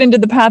did you get into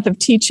the path of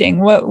teaching?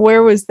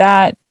 Where was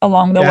that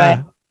along the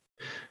way?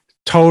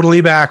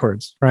 Totally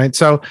backwards. Right.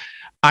 So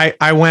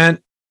I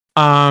went,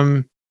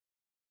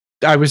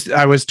 I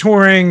was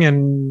touring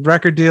and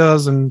record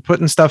deals and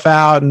putting stuff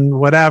out and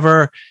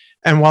whatever.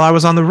 And while I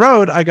was on the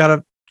road, I got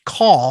a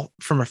call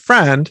from a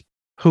friend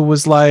who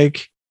was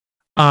like,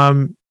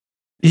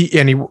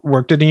 he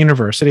worked at a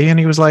university, and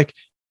he was like,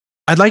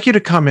 I'd like you to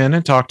come in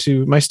and talk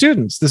to my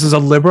students. This is a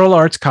liberal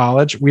arts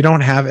college. We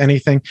don't have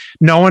anything.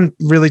 No one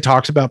really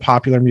talks about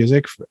popular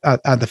music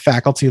at the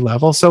faculty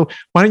level. So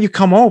why don't you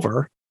come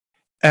over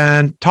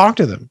and talk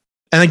to them?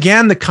 And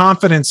again, the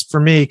confidence for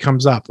me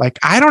comes up. Like,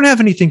 I don't have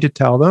anything to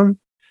tell them.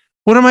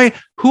 Who am I?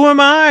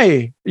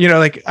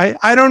 Like,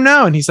 I don't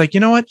know. And he's like, you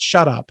know what?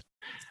 Shut up.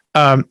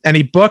 And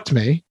he booked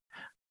me,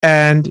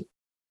 and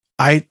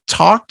I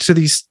talked to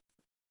these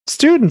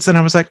students, and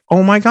I was like,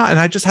 oh my God. And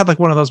I just had like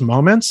one of those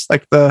moments,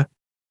 like the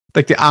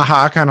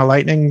aha kind of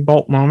lightning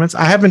bolt moments.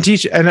 I have been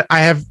teaching, and I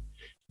have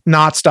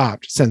not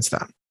stopped since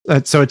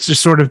then. So it's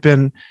just sort of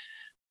been,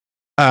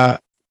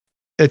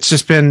 it's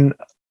just been,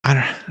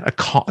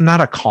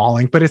 not a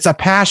calling, but it's a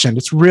passion.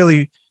 It's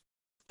really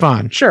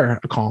fun. Sure.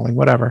 A calling,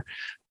 whatever.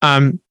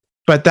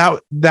 But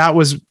that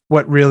was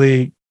what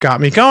really got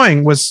me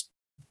going, was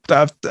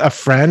a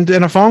friend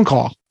and a phone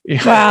call.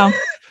 Wow.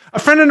 A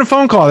friend and a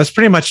phone call. That's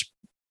pretty much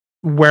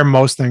where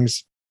most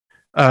things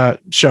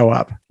show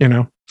up,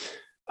 Isn't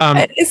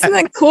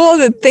it cool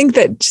to think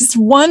that just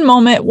one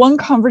moment, one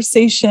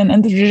conversation,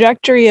 and the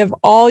trajectory of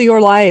all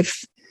your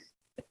life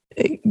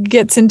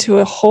gets into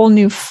a whole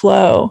new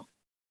flow?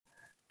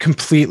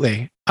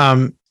 Completely.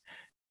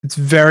 It's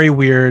very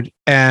weird,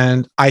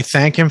 and I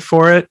thank him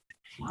for it.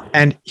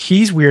 And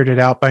he's weirded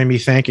out by me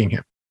thanking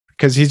him,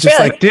 because he's just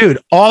like, dude,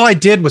 all I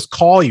did was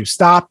call you.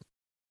 Stop.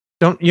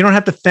 You don't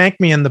have to thank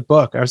me in the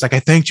book. I was like, I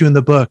thanked you in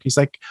the book. He's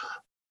like,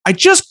 I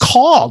just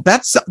called.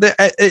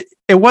 It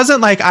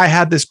wasn't like I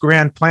had this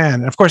grand plan.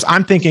 And of course,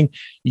 I'm thinking,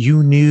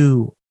 you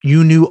knew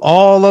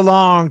all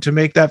along to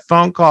make that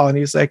phone call. And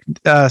he's like,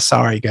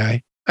 sorry,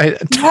 guy. I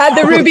had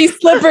the ruby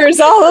slippers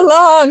all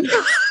along.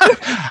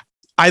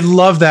 I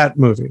love that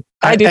movie.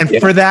 I do and too.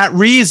 For that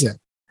reason,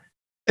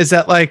 is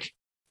that like,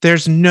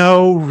 there's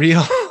no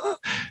wizard,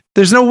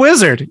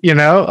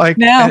 like,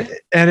 no.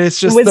 And it's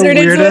just the wizard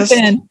the weirdest. Is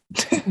within.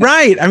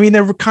 Right. I mean,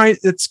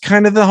 it's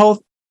kind of the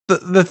whole,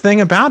 the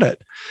thing about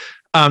it.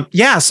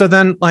 So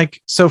then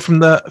from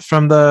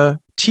the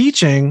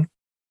teaching,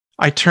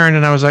 I turned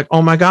and I was like,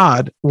 oh my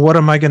God, what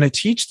am I going to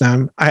teach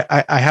them?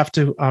 I have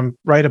to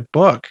write a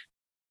book.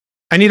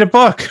 I need a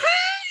book.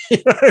 You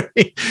know what I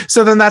mean?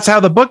 So then that's how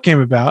the book came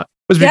about,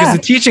 was because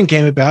the teaching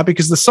came about,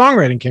 because the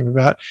songwriting came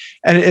about.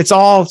 And it's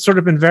all sort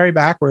of been very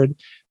backward,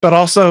 but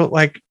also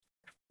like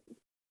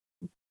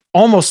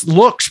almost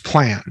looks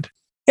planned.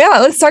 Yeah,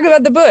 let's talk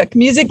about the book,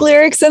 Music,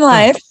 Lyrics, and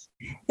Life.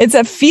 It's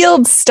a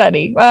field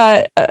study.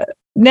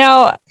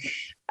 Now,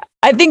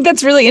 I think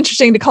that's really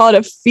interesting to call it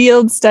a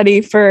field study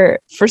for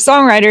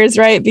songwriters,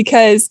 right?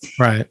 Because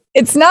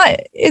it's not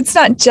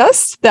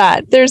just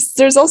that.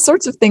 There's all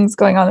sorts of things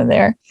going on in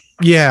there.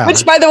 Yeah.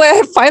 Which, by the way,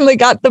 I finally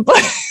got the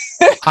book.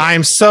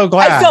 I'm so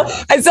glad.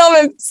 I still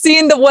haven't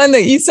seen the one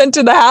that you sent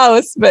to the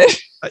house, but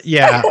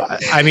yeah,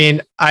 I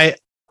mean,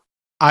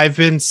 I've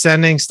been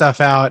sending stuff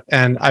out,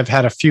 and I've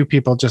had a few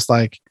people just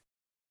like,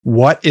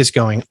 what is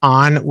going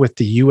on with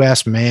the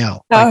US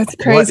mail? Oh, it's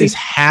crazy. What is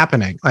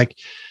happening? Like,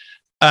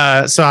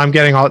 so I'm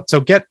getting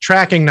get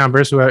tracking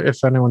numbers.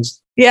 If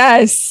anyone's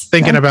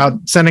thinking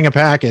about sending a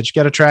package,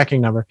 get a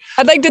tracking number.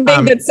 I'd like to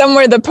think that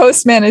somewhere the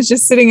postman is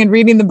just sitting and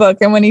reading the book,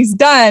 and when he's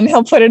done,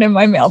 he'll put it in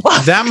my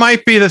mailbox. That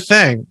might be the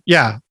thing.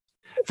 Yeah.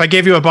 If I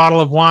gave you a bottle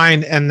of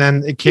wine and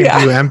then it came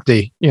to you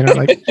empty,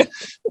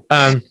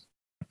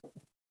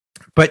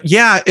 but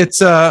yeah,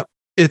 it's a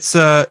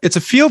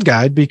field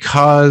guide,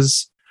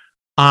 because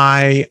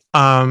I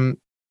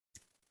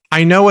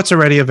know what's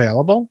already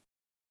available,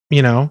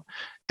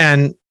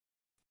 and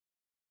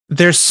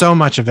there's so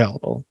much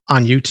available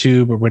on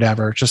YouTube or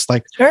whatever. Just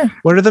like,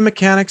 what are the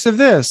mechanics of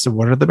this?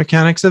 What are the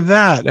mechanics of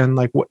that? And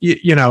like, what,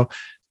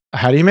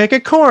 how do you make a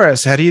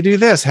chorus? How do you do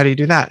this? How do you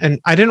do that? And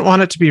I didn't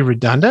want it to be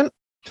redundant.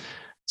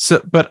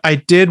 So, but I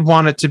did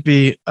want it to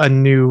be a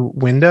new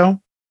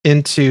window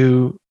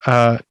into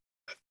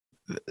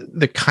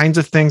the kinds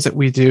of things that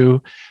we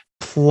do.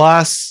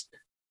 Plus,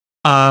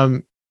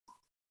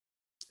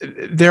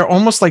 they're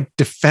almost like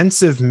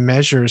defensive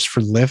measures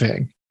for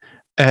living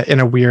in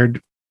a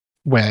weird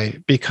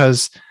way,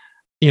 because,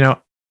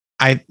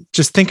 I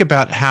just think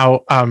about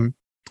how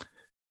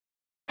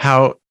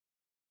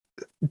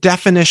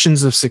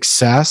definitions of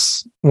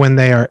success, when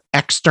they are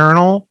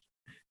external,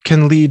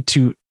 can lead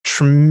to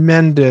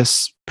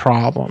tremendous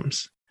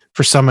problems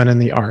for someone in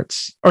the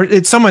arts, or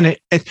it's someone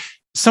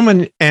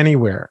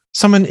anywhere,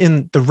 someone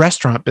in the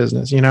restaurant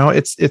business.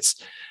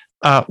 It's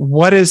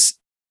what is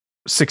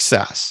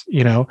success,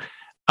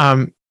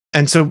 and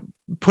so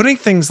putting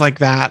things like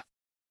that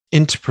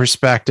into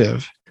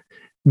perspective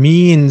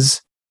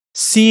means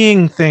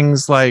seeing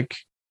things like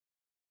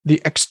the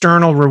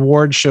external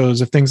reward shows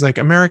of things like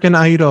American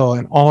Idol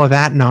and all of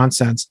that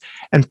nonsense,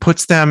 and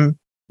puts them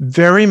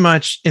very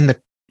much in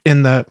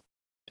the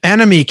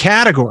enemy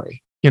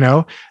category,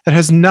 that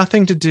has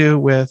nothing to do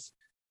with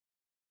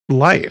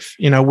life,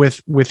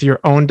 with your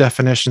own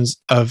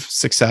definitions of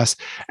success,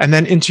 and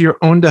then into your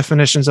own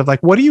definitions of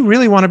like, what do you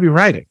really want to be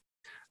writing?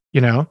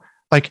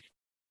 Like,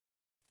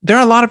 there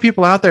are a lot of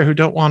people out there who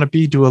don't want to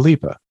be Dua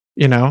Lipa,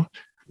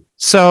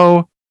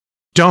 so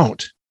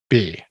don't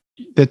be.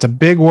 It's a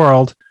big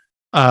world.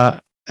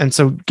 And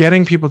so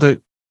getting people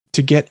to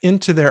get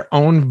into their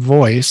own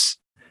voice,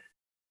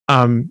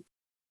 and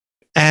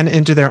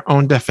into their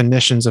own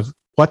definitions of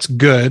what's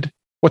good,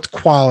 what's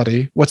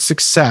quality, what's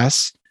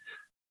success,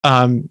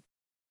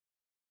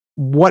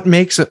 what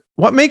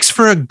makes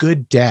for a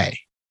good day.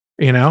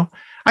 I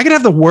could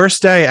have the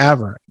worst day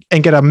ever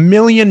and get a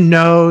million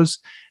no's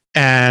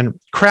and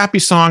crappy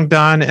song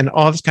done and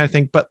all this kind of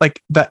thing. But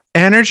like, the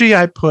energy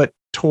I put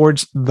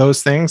towards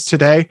those things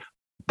today,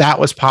 that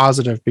was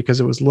positive, because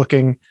it was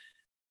looking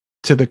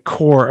to the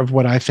core of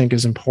what I think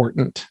is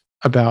important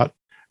about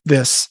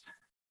this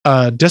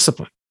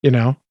discipline,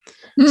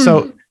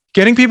 So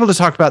getting people to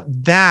talk about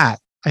that,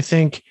 I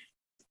think,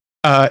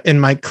 in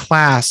my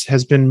class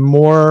has been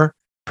more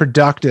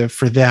productive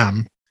for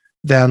them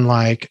than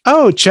like,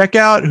 oh, check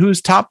out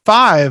who's top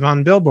 5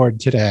 on Billboard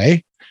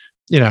today,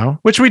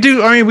 which we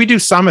do. I mean, we do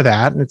some of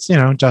that, and it's,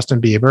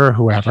 Justin Bieber or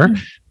whoever,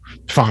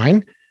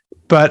 fine.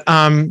 But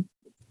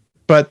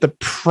the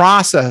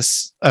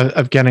process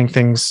of getting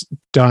things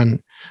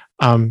done,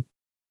 I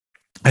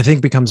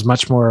think, becomes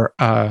much more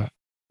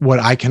what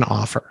I can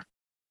offer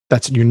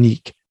that's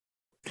unique.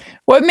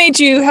 What made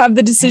you have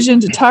the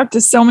decision to talk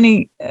to so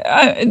many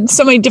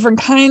different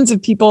kinds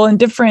of people in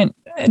different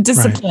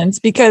disciplines?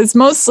 Right. Because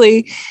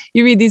mostly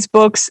you read these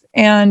books,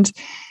 and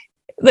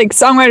like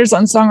songwriters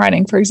on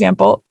songwriting, for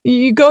example,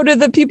 you go to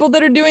the people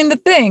that are doing the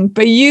thing,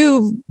 but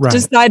you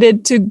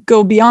decided to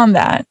go beyond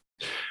that.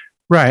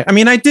 Right. I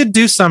mean, I did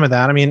do some of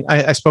that. I mean,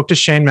 I spoke to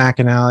Shane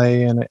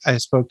McAnally, and I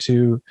spoke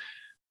to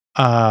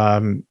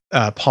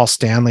Paul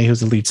Stanley,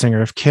 who's the lead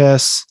singer of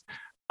Kiss,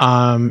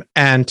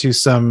 and to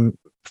some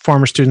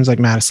former students like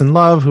Madison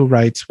Love, who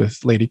writes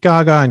with Lady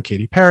Gaga and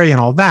Katy Perry and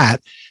all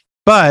that.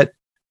 But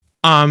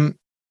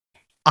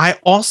I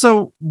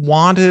also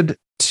wanted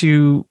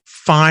to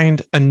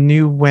find a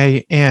new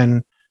way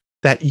in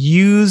that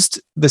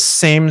used the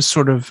same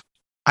sort of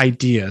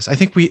ideas. I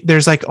think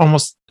there's like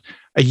almost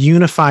a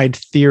unified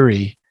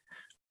theory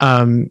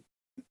in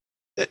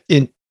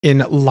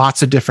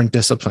lots of different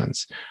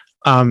disciplines.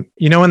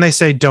 When they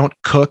say don't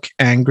cook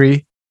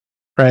angry,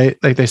 right?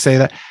 Like they say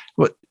that,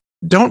 well,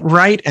 don't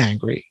write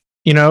angry.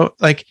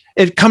 Like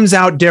it comes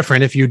out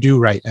different if you do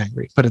write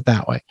angry, put it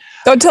that way.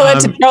 Don't tell that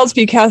to Charles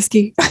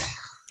Bukowski.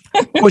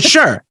 Well,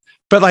 sure.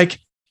 But like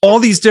all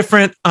these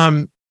different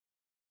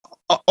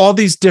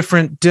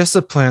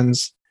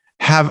disciplines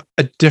have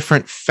a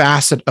different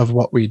facet of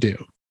what we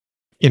do.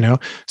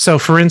 So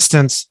for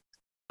instance,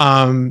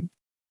 I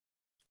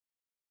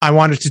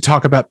wanted to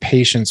talk about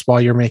patience while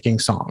you're making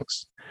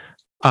songs.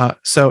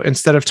 So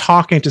instead of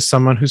talking to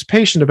someone who's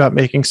patient about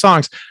making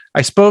songs,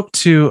 I spoke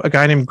to a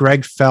guy named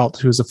Greg Felt,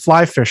 who's a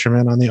fly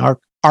fisherman on the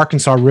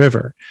Arkansas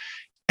River.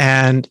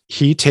 And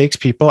he takes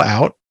people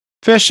out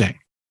fishing,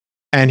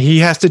 and he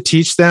has to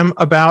teach them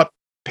about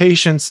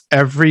patience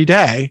every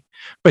day,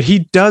 but he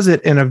does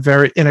it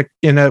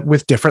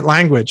with different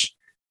language.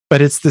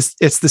 But it's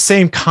the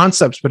same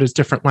concepts, but it's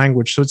different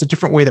language. So it's a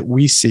different way that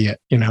we see it,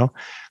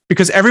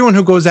 because everyone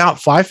who goes out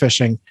fly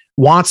fishing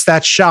wants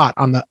that shot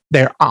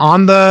they're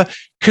on the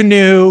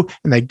canoe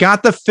and they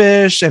got the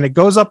fish and it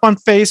goes up on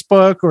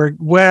Facebook or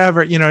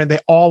wherever, they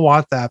all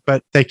want that,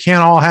 but they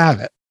can't all have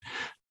it.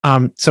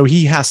 So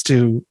he has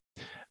to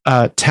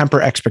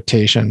temper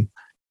expectation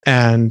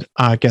and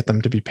get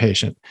them to be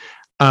patient.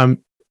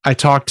 I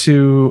talked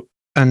to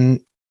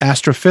an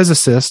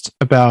astrophysicist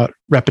about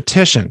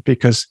repetition,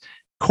 because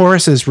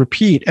choruses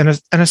repeat.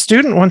 And a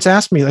student once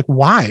asked me, like,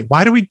 why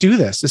do we do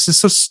this? This is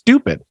so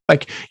stupid.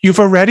 Like, you've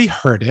already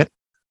heard it.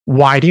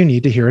 Why do you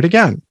need to hear it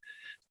again?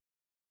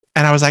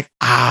 And I was like,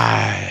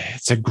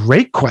 it's a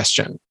great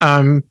question.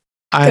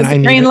 Because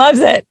the brain loves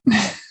it.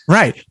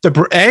 Right.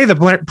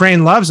 The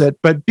brain loves it,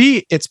 but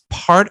B, it's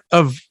part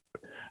of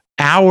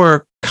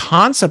our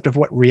concept of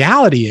what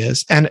reality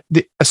is. And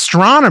the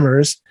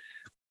astronomers,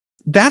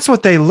 that's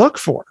what they look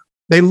for.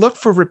 They look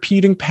for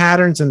repeating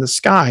patterns in the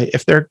sky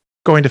if they're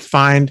going to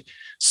find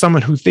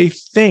someone who they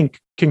think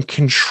can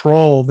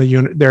control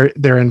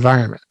their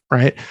environment,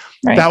 right?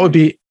 That would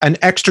be an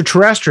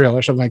extraterrestrial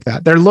or something like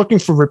that. They're looking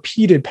for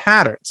repeated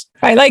patterns.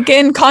 Right, like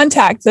in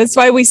Contact. That's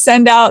why we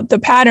send out the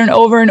pattern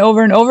over and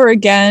over and over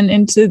again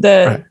into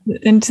the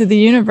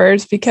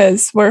universe,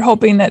 because we're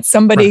hoping that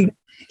somebody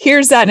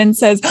hears that and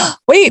says, oh,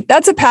 "Wait,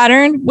 that's a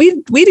pattern.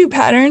 We do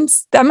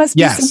patterns. That must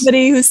be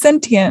somebody who's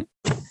sentient."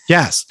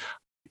 Yes.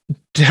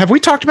 Have we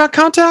talked about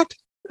Contact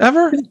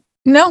ever?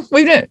 No,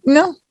 we didn't.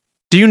 No.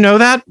 Do you know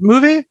that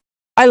movie?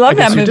 I love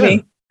that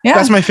movie. Yeah,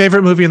 that's my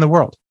favorite movie in the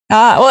world.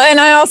 Well, and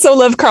I also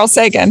love Carl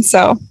Sagan.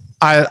 So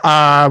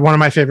one of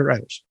my favorite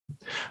writers.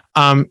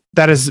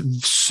 That is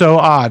so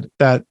odd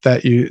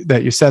that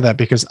you said that,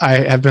 because I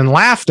have been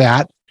laughed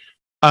at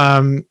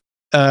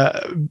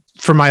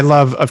for my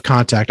love of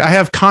Contact. I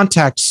have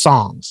Contact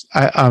songs,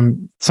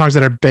 songs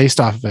that are based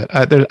off of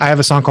it. I have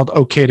a song called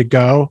 "Okay to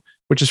Go,"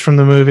 which is from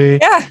the movie.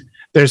 Yeah.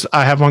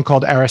 I have one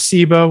called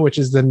Arecibo, which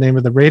is the name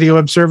of the radio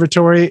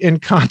observatory in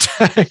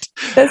Contact.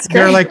 That's great.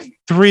 There are like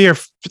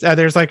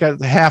there's like a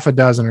half a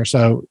dozen or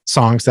so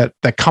songs that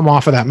come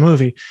off of that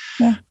movie.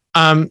 Yeah.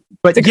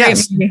 But it's a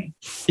great movie.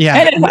 Yeah.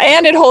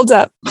 And it holds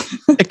up.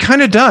 It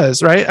kind of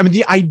does, right? I mean,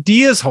 the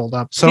ideas hold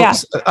up. So,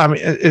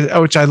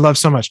 which I love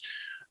so much.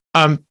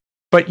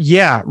 But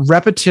yeah,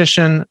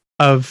 repetition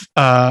of,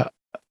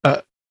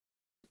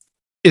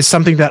 is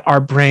something that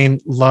our brain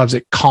loves.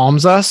 It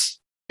calms us.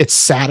 It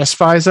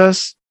satisfies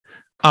us.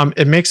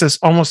 It makes us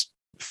almost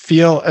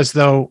feel as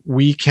though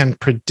we can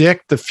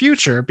predict the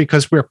future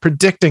because we're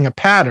predicting a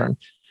pattern.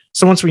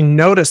 So once we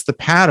notice the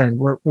pattern,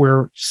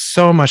 we're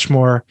so much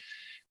more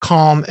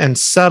calm and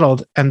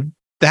settled. And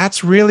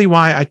that's really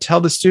why I tell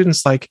the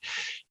students, like,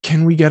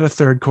 can we get a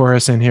third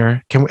chorus in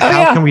here?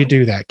 How can we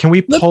do that? Can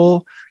we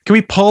pull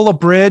a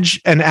bridge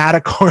and add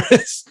a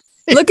chorus?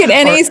 Look at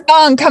any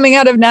song coming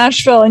out of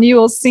Nashville and you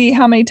will see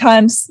how many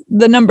times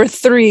the number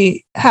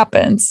 3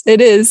 happens.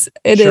 It is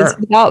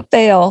without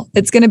fail.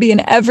 It's going to be in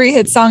every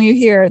hit song you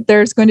hear.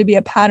 There's going to be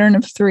a pattern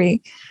of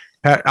 3.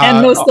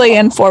 And mostly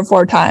in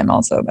 4/4 time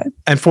also.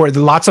 And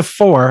lots of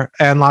 4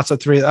 and lots of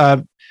 3.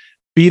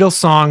 Beatles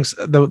songs,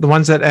 the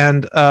ones that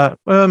end,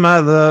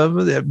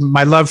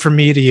 my love from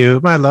me to you,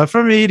 my love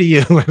from me to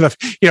you.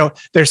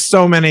 There's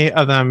so many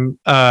of them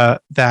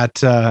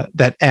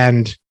that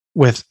end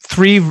with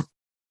 3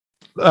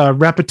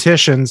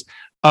 repetitions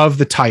of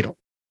the title.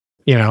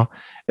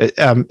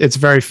 It's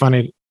very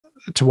funny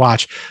to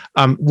watch.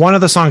 One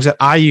of the songs that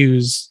I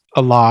use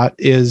a lot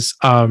is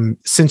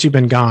 "Since You've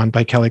Been Gone"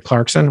 by Kelly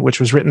Clarkson, which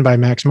was written by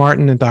Max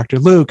Martin and Dr.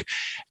 Luke,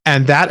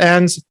 and that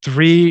ends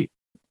three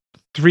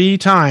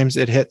times.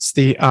 It hits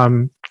the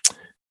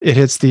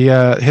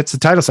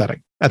title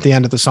setting at the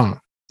end of the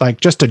song,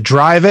 like just to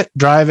drive it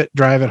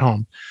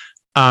home.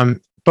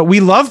 But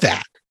we love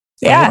that.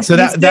 Yeah. Right? So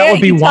that would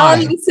be why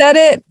you said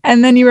it,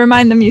 and then you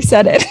remind them you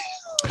said it.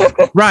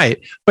 Right.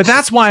 But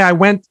that's why I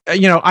went,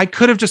 I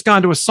could have just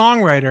gone to a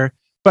songwriter,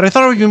 but I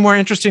thought it would be more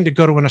interesting to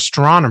go to an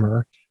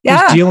astronomer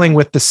who's dealing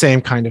with the same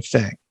kind of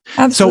thing.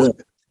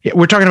 Absolutely. So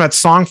we're talking about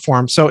song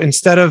form. So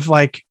instead of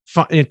like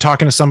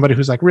talking to somebody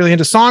who's like really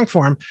into song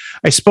form,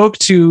 I spoke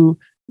to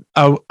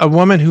a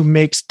woman who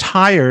makes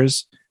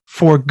tires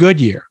for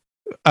Goodyear,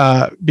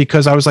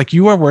 because I was like,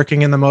 you are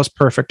working in the most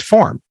perfect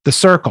form, the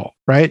circle,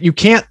 right? You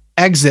can't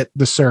exit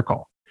the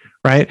circle,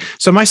 right?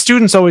 So my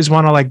students always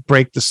want to like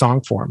break the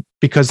song form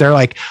because they're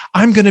like,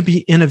 I'm going to be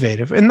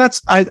innovative. And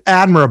that's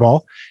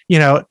admirable,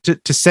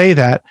 to say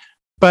that.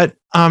 But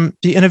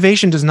the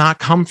innovation does not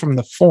come from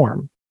the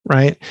form,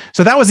 right?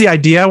 So that was the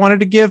idea I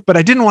wanted to give, but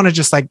I didn't want to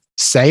just like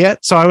say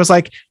it. So I was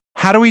like,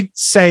 how do we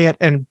say it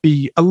and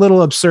be a little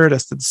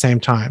absurdist at the same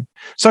time?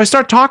 So I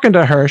start talking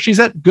to her. She's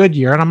at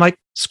Goodyear and I'm like,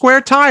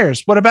 square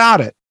tires. What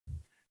about it?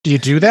 Do you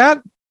do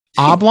that?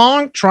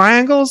 Oblong,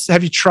 triangles?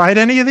 Have you tried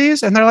any of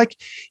these? And they're like,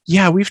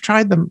 yeah, we've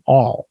tried them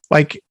all.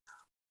 Like,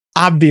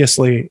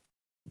 obviously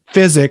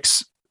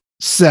physics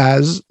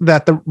says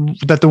that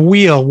the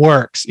wheel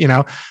works, and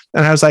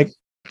I was like,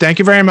 thank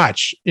you very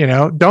much.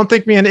 Don't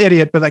think me an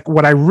idiot, but like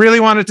what I really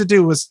wanted to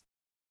do was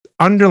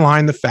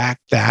underline the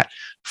fact that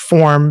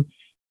form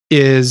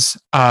is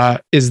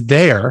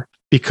there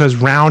because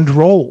round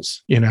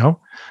rolls,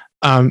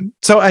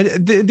 So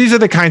these are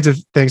the kinds of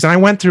things. And I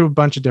went through a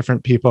bunch of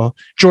different people.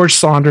 George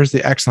Saunders,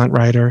 the excellent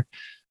writer,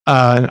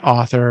 and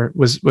author,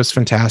 was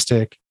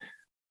fantastic.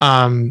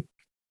 Oh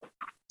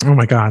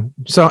my God.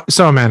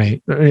 So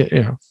many,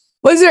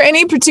 Was there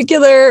any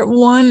particular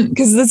one,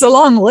 because there's a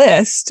long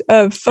list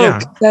of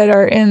folks that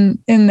are in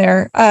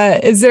there.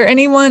 Is there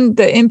anyone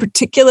that in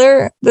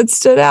particular that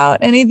stood out?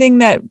 Anything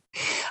that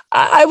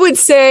I would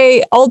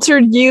say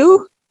altered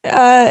you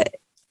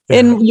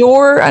in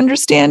your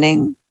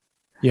understanding?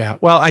 Yeah.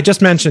 Well, I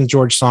just mentioned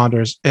George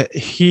Saunders.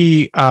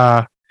 He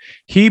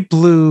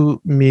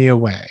blew me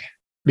away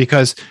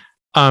because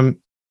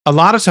a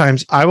lot of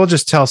times I will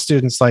just tell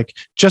students, like,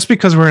 just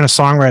because we're in a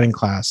songwriting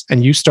class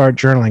and you start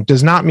journaling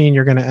does not mean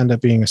you're going to end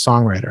up being a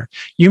songwriter.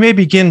 You may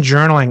begin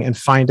journaling and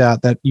find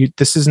out that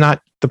this is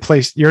not the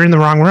place. You're in the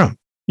wrong room.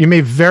 You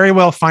may very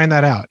well find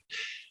that out.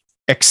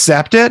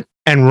 Accept it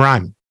and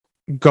run.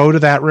 Go to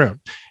that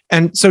room.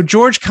 And so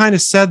George kind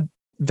of said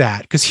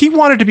that because he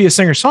wanted to be a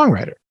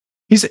singer-songwriter.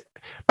 He's,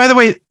 by the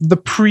way, the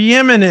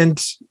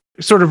preeminent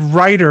sort of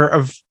writer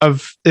of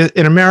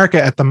in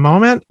America at the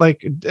moment,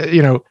 like,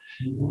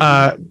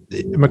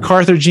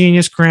 MacArthur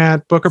Genius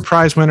Grant, Booker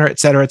Prize winner, et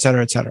cetera, et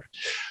cetera, et cetera.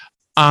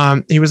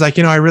 He was like,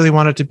 I really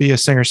wanted to be a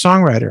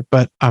singer-songwriter,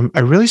 but I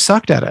really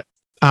sucked at it.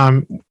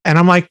 And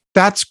I'm like,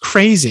 that's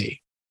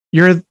crazy.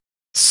 You're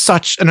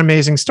such an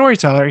amazing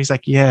storyteller. He's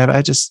like, yeah,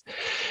 but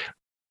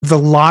the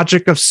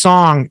logic of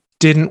song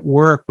didn't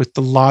work with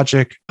the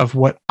logic of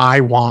what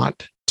I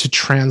want to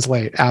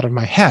translate out of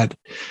my head.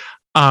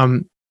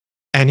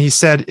 And he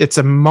said, it's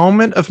a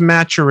moment of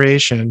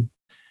maturation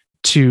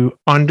to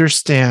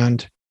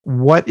understand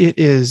what it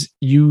is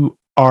you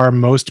are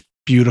most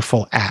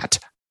beautiful at.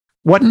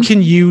 What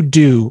can you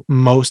do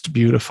most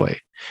beautifully?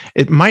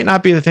 It might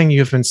not be the thing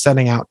you've been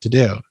setting out to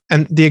do.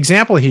 And the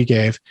example he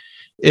gave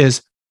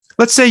is,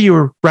 let's say you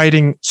were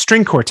writing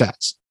string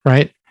quartets,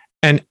 right?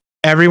 And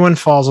everyone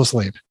falls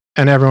asleep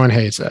and everyone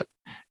hates it.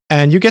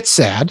 And you get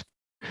sad.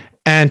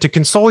 And to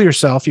console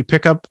yourself, you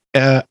pick up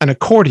an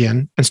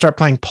accordion and start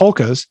playing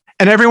polkas,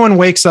 and everyone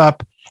wakes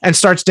up and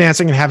starts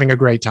dancing and having a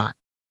great time.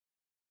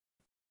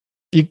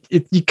 You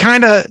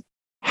kind of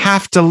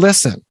have to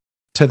listen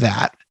to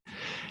that.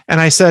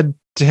 And I said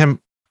to him,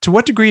 to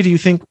what degree do you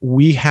think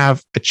we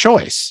have a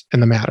choice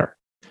in the matter?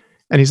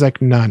 And he's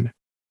like, none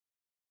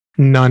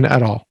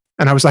at all.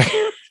 And I was like,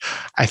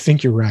 I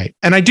think you're right.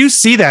 And I do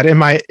see that in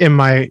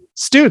my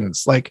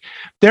students. Like,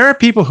 there are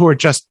people who are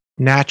just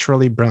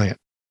naturally brilliant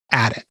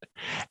at it.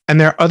 And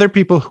there are other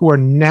people who are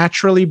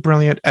naturally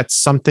brilliant at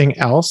something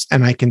else,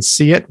 and I can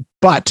see it,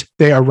 but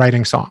they are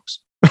writing songs.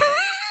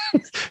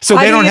 So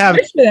they don't have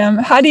them.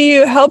 How do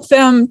you help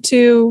them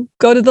to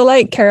go to the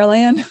light, Carol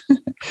Ann?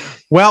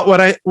 Well,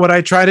 what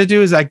I try to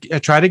do is I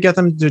try to get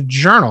them to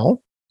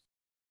journal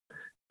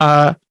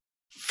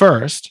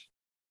first,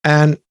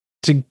 and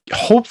to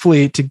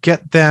hopefully to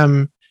get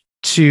them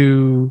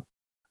to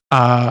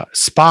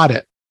spot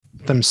it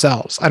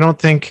themselves. I don't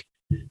think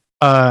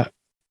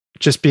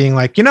just being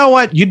like, you know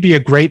what, you'd be a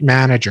great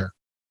manager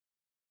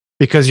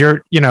because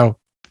you're,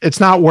 it's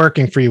not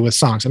working for you with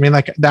songs. I mean,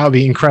 like, that would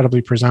be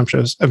incredibly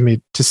presumptuous of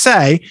me to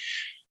say,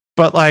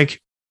 but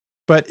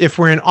if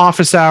we're in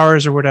office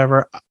hours or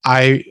whatever,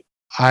 I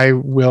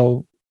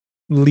will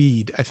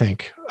lead. I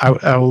think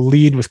I will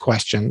lead with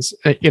questions,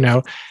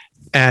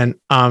 and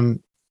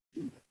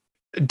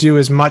do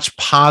as much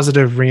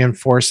positive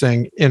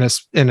reinforcing in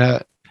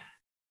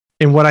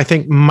what I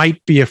think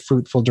might be a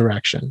fruitful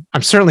direction.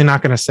 I'm certainly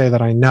not going to say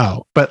that I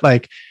know, but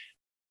like,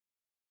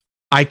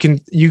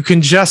 sometimes you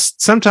can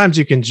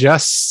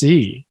just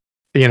see,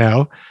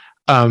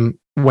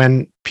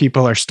 when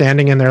people are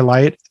standing in their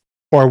light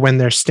or when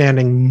they're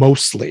standing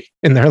mostly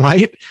in their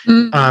light.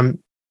 And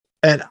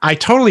I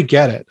totally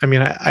get it. I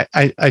mean,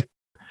 I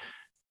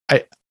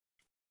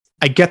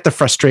get the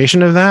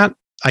frustration of that.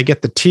 I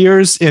get the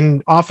tears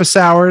in office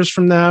hours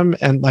from them.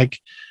 And like,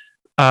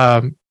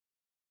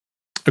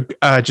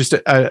 just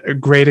a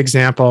great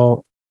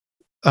example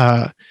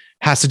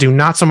has to do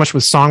not so much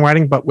with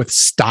songwriting, but with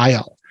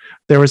style.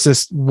 There was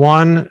this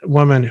one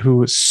woman who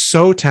was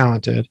so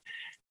talented,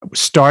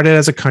 started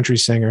as a country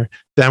singer,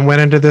 then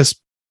went into this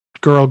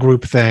girl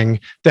group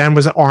thing, then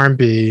was an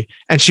R&B,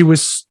 and she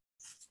was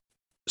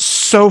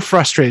so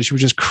frustrated. She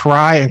would just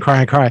cry and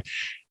cry and cry.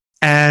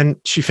 And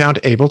she found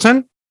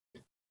Ableton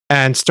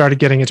and started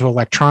getting into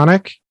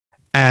electronic.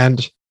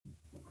 And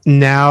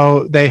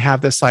now they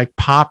have this like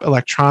pop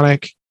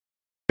electronic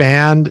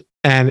band,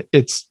 and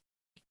it's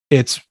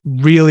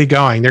really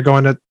going. They're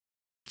going to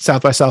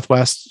South by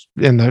Southwest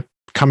in the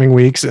coming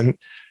weeks. And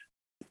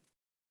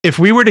if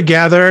we were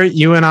together,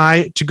 you and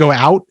I, to go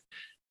out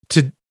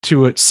to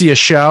see a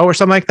show or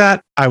something like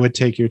that, I would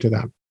take you to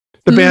them.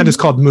 The band is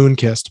called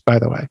Moonkissed, by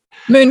the way.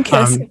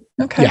 Moonkissed.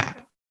 Okay. Yeah.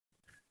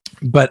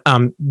 But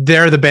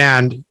they're the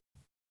band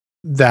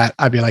that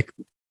I'd be like,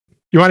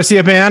 you want to see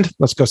a band?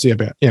 Let's go see a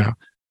band,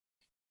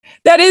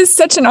 That is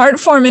such an art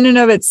form in and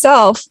of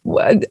itself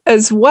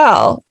as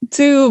well.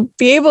 To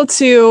be able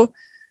to,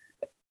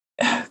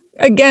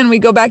 again, we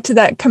go back to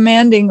that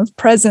commanding of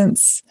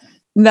presence,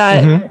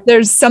 that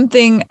there's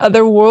something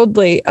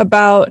otherworldly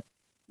about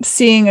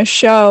seeing a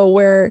show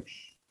where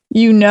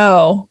you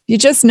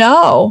just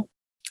know.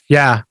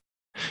 Yeah.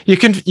 You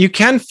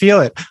can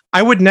feel it.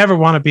 I would never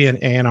want to be an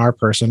A&R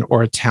person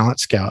or a talent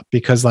scout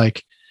because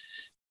like,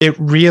 it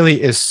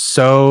really is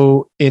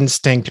so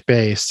instinct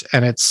based,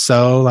 and it's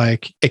so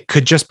like, it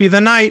could just be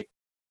the night,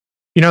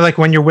 like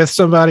when you're with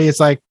somebody, it's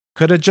like,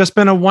 could have just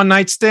been a one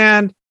night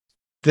stand.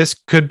 This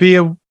could be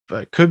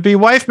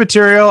wife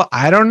material.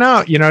 I don't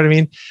know. You know what I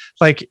mean?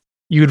 Like,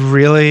 you'd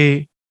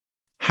really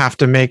have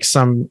to make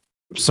some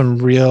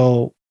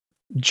real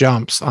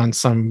jumps on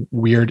some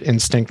weird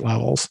instinct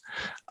levels.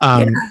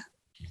 Yeah.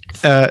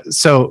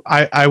 So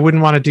I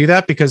wouldn't want to do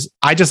that because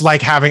I just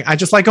like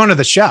going to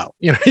the show,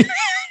 you know.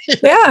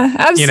 Yeah,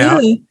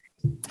 absolutely.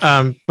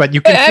 But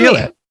you can feel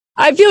it.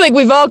 I feel like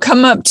we've all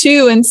come up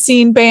to and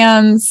seen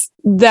bands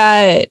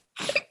that,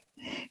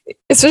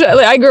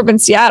 especially I grew up in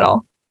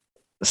Seattle.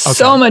 Okay.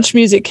 So much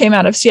music came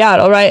out of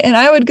Seattle, right? And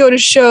I would go to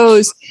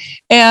shows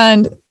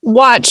and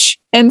watch,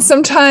 and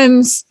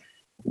sometimes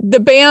the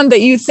band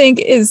that you think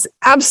is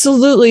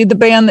absolutely the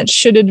band that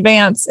should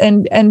advance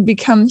and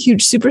become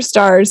huge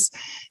superstars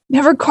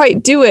never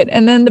quite do it.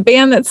 And then the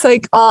band that's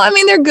like, oh, I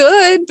mean, they're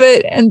good,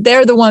 and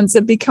they're the ones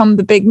that become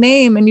the big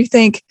name. And you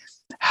think,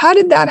 how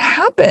did that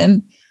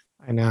happen?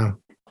 I know.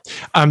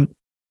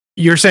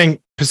 You're saying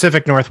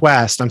Pacific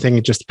Northwest. I'm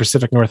thinking just the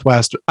Pacific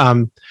Northwest.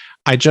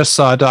 I just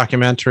saw a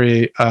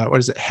documentary. What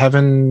is it?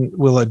 Heaven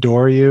Will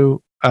Adore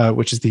You,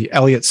 which is the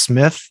Elliott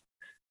Smith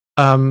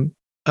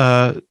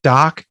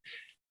doc.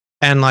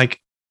 And like,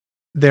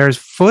 there's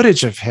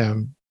footage of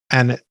him,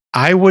 and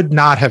I would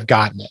not have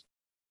gotten it.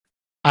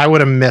 I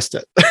would have missed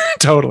it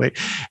totally.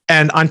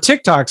 And on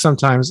TikTok,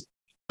 sometimes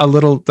a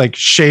little like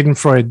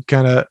Schadenfreude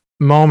kind of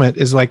moment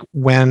is like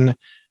when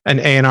an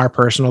A&R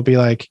person will be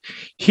like,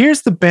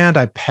 here's the band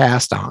I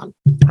passed on,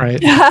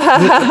 right?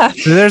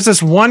 There's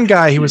this one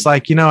guy, he was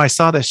like, I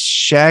saw this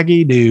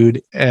shaggy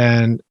dude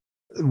and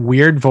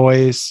weird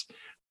voice,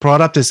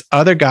 brought up this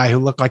other guy who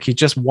looked like he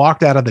just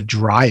walked out of the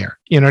dryer.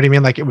 You know what I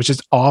mean? Like, it was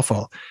just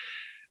awful.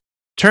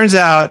 Turns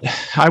out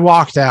I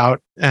walked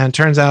out, and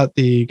turns out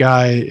the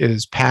guy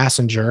is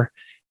Passenger,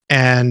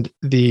 and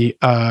the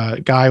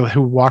guy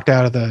who walked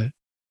out of the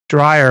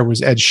dryer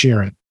was Ed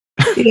Sheeran.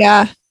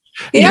 Yeah.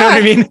 You know what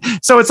I mean?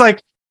 So it's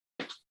like,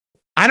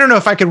 I don't know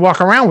if I could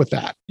walk around with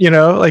that,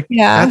 like,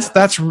 yeah,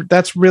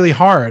 that's really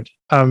hard.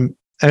 And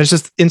it's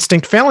just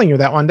instinct failing you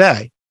that one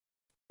day.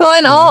 Well,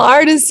 and all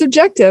art is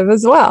subjective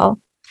as well.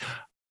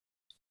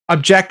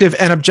 Objective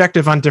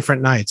on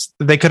different nights.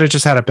 They could have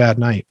just had a bad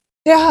night.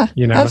 Yeah,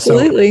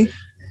 absolutely.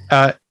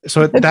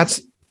 So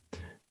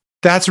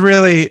that's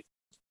really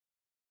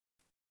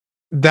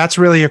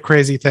a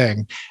crazy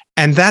thing.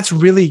 And that's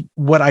really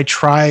what I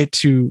try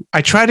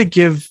to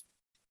give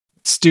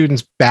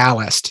students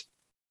ballast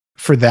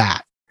for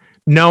that,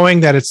 knowing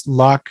that it's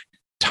luck,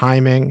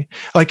 timing.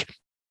 Like,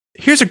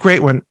 here's a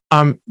great one.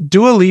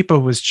 Dua Lipa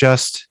was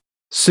just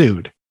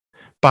sued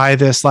by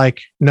this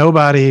like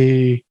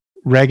nobody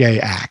reggae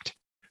act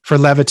for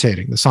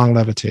Levitating, the song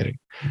Levitating.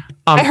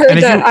 I heard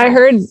that. I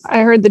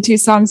heard the two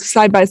songs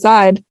side by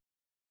side.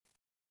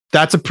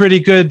 That's a pretty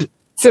good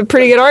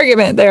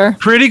argument there.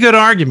 Pretty good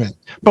argument.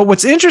 But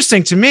what's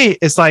interesting to me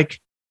is like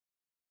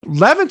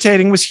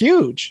Levitating was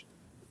huge,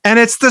 and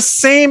it's the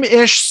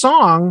same-ish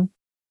song,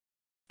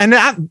 and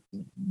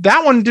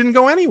that one didn't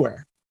go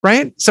anywhere,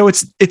 right? So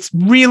it's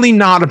really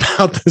not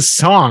about the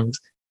songs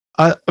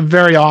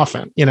very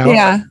often,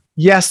 Yeah.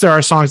 Yes, there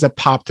are songs that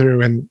pop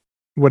through and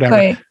whatever,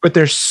 right, but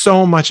there's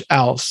so much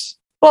else.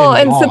 Well,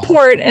 and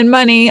support and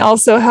money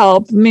also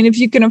help. I mean, if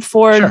you can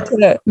afford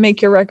to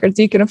make your records,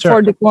 you can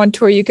afford to go on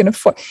tour, you can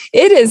afford.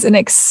 It is an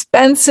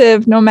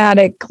expensive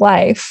nomadic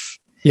life.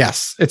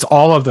 Yes, it's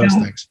all of those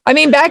things. I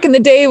mean, back in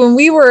the day when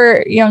we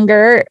were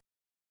younger,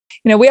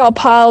 we all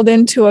piled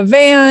into a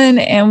van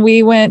and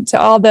we went to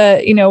all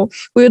the,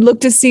 we would look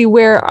to see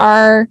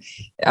where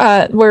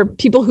where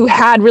people who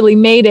had really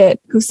made it,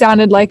 who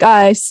sounded like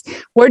us,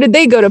 where did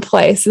they go to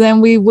play? So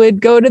then we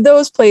would go to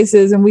those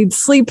places and we'd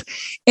sleep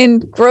in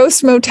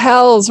gross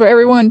motels where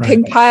everyone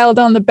pig piled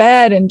on the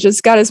bed and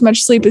just got as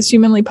much sleep as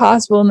humanly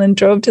possible and then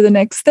drove to the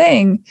next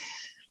thing.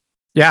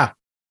 Yeah.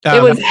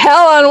 It was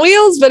hell on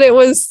wheels, but it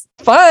was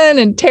fun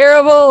and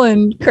terrible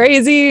and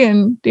crazy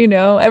and,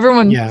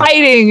 everyone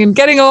fighting and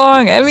getting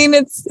along. I mean,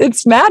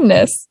 it's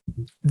madness.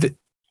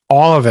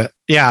 All of it.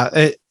 Yeah,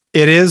 it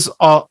is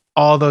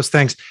all those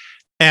things.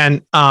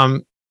 And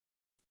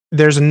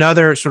there's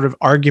another sort of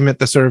argument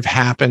that sort of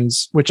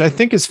happens, which I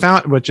think is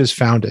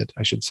founded,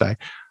 I should say,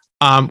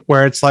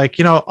 where it's like,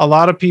 a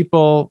lot of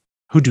people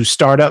who do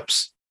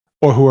startups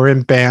or who are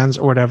in bands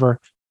or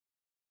whatever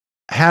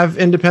have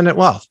independent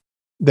wealth.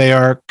 They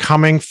are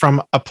coming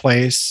from a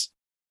place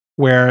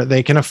where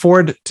they can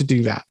afford to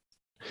do that.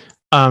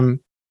 And,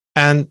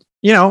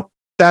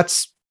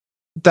 that's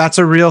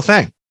a real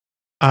thing.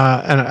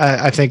 And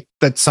I think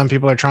that some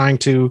people are trying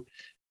to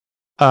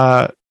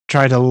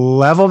try to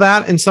level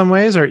that in some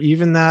ways or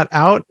even that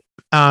out.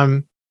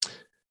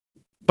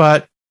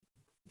 But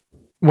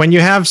when you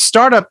have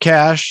startup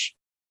cash,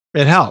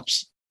 it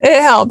helps. It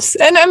helps.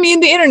 And I mean,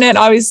 the internet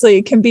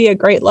obviously can be a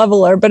great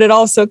leveler, but it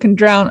also can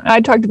drown.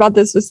 I talked about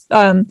this with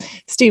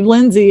Steve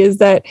Lindsay, is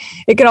that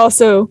it could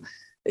also,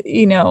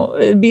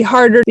 it'd be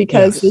harder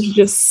because there's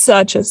just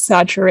such a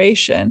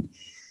saturation.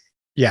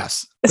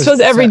 Yes. I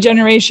suppose every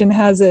generation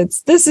has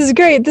this is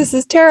great, this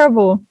is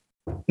terrible.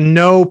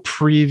 No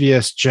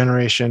previous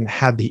generation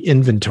had the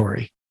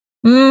inventory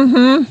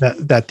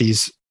that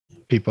these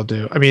people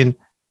do. I mean,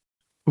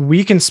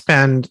 we can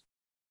spend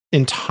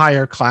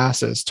entire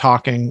classes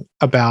talking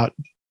about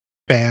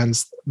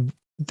bands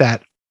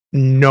that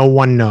no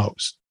one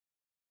knows,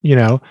 you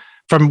know,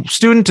 from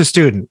student to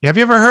student. Have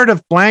you ever heard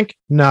of blank?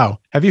 No.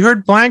 Have you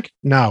heard blank?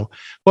 No.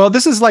 Well,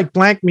 this is like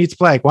blank meets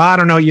blank. Well, I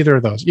don't know either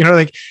of those. You know,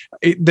 like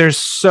there's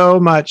so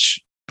much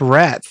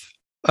breadth.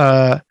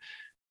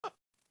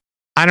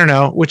 I don't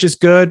know, which is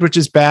good, which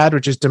is bad,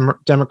 which is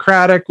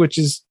democratic, which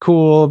is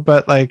cool,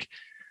 but like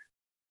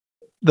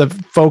the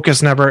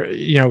focus never,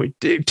 you know,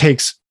 it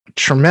takes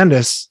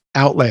tremendous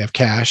outlay of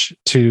cash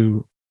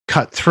to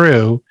cut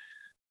through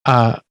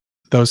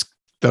those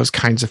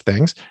kinds of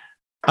things.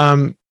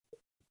 And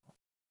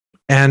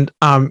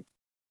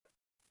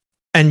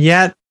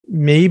yet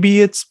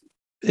maybe it's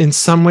in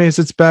some ways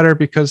it's better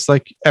because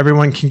like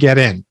everyone can get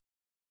in,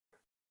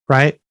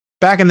 right?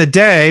 Back in the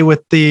day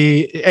with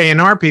the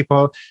A&R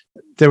people,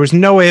 there was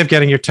no way of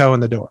getting your toe in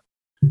the door.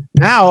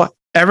 Now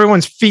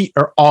everyone's feet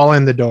are all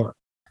in the door.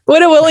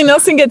 Would a Willie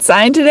Nelson get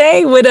signed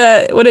today? Would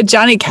a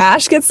Johnny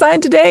Cash get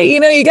signed today? You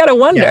know, you got to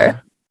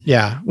wonder.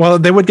 Yeah. Well,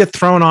 they would get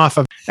thrown off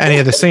of any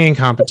of the singing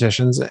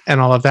competitions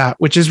and all of that,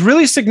 which is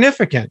really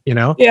significant, you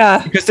know?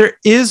 Yeah. Because there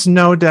is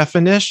no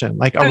definition.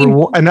 Like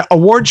an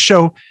award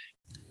show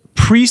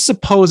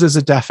presupposes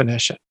a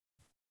definition.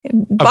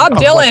 Bob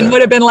Dylan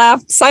would have been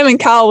laughed. Simon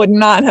Cowell would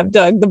not have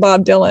dug the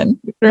Bob Dylan,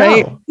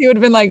 right? No. He would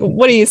have been like,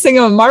 what are you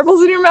singing with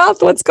marbles in your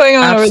mouth? What's going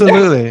on over there?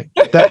 Absolutely.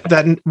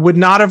 that would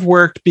not have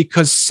worked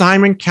because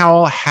Simon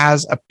Cowell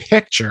has a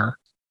picture,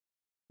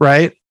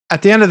 right?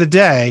 At the end of the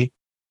day,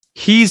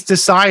 he's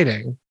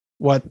deciding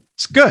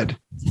what's good.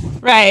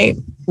 Right.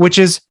 Which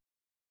is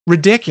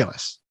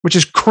ridiculous, which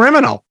is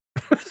criminal.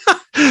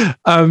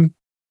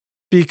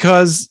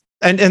 Because,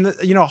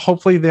 you know,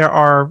 hopefully there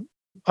are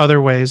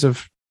other ways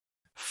of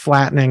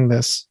flattening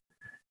this,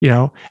 you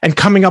know, and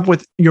coming up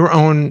with your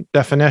own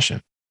definition,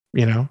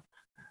 you know.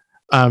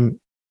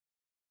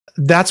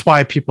 That's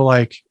why people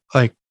like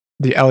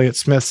the Elliott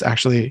Smiths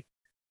actually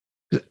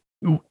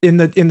in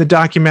the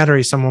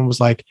documentary, someone was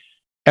like,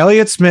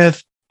 Elliott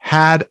Smith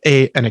had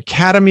an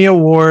Academy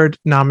Award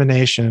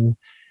nomination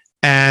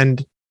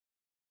and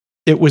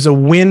it was a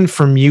win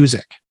for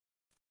music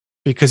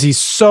because he's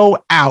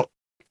so out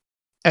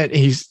and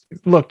he's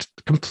looked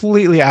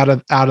completely out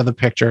of the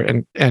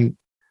picture and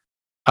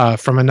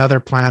from another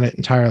planet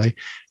entirely,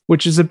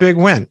 which is a big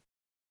win.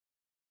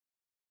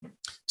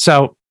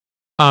 So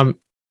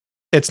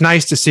it's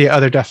nice to see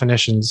other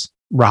definitions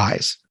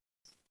rise.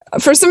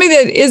 For somebody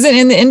that isn't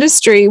in the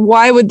industry,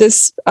 why would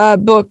this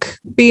book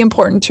be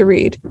important to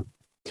read?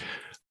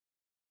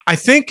 I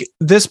think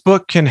this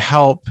book can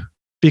help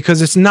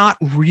because it's not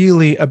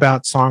really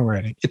about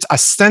songwriting. It's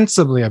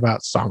ostensibly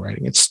about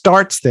songwriting. It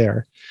starts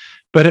there,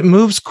 but it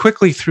moves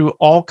quickly through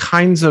all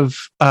kinds of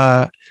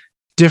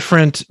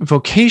different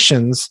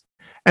vocations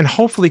and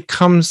hopefully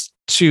comes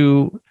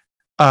to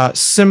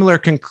similar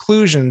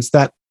conclusions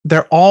that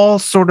they're all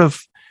sort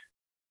of,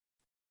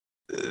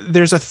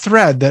 there's a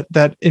thread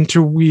that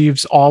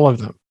interweaves all of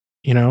them.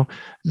 You know,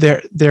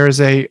 there's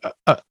an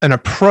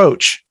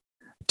approach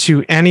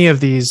to any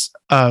of these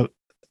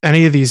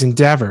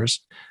endeavors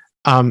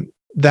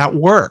that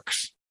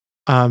works.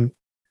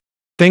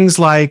 Things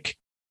like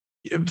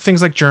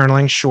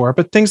journaling, sure,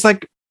 but things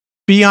like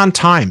be on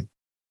time,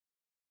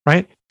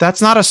 right?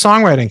 That's not a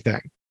songwriting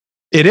thing.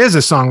 It is a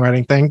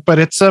songwriting thing, but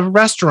it's a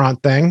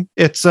restaurant thing.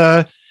 It's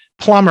a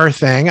plumber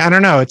thing. I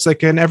don't know. It's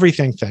like an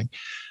everything thing.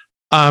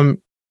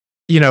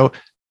 You know,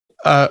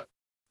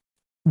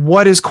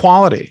 what is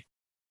quality?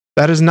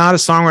 That is not a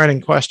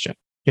songwriting question,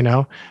 you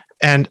know?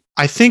 And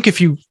I think if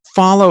you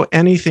follow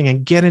anything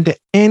and get into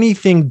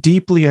anything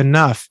deeply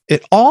enough,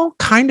 it all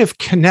kind of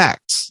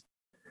connects.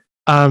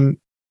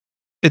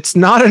 It's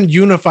not a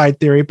unified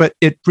theory, but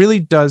it really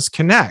does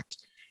connect.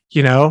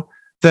 You know,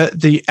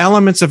 the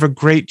elements of a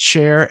great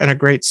chair and a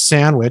great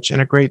sandwich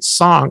and a great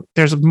song,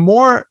 there's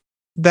more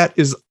that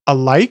is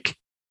alike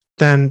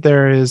than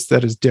there is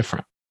that is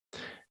different.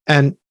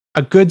 And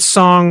a good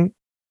song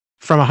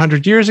from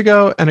 100 years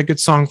ago and a good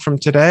song from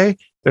today,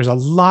 there's a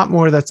lot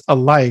more that's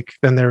alike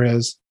than there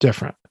is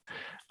different.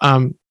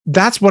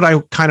 That's what I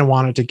kind of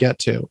wanted to get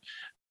to.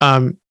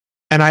 And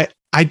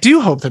I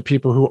do hope that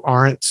people who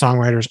aren't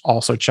songwriters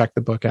also check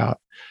the book out.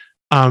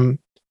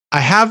 I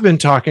have been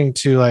talking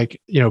to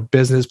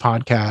business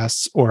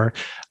podcasts or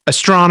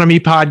astronomy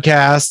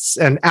podcasts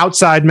and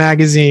Outside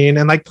Magazine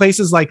and like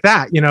places like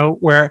that,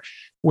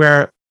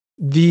 where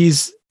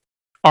these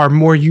are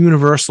more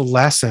universal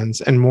lessons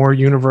and more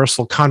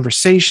universal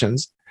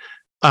conversations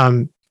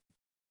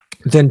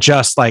than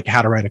just like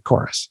how to write a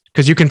chorus.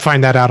 Because you can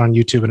find that out on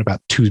YouTube in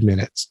about 2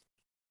 minutes.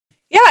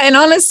 Yeah. And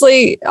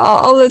honestly,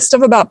 all the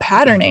stuff about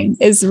patterning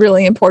is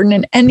really important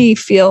in any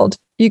field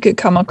you could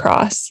come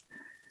across.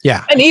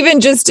 Yeah. And even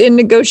just in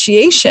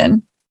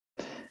negotiation.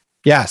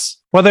 Yes.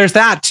 Well, there's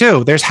that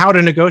too. There's how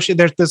to negotiate.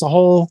 There's a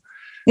whole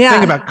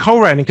thing about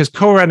co-writing, because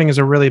co-writing is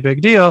a really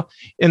big deal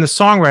in the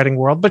songwriting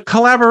world, but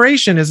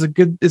collaboration is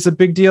a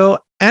big deal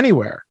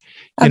anywhere,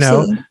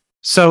 Absolutely.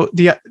 So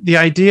the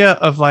idea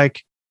of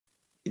like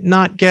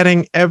not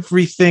getting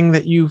everything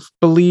that you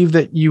believe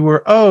that you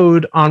were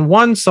owed on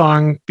one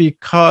song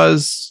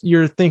because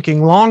you're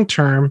thinking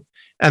long-term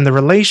and the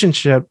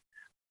relationship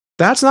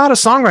that's not a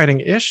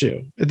songwriting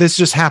issue. This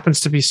just happens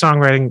to be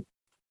songwriting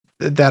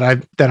that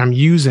I'm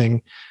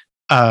using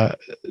to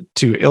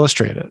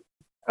illustrate it.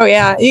 Oh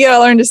yeah, you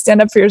gotta learn to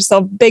stand up for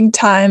yourself big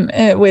time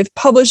with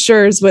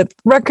publishers, with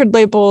record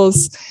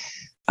labels,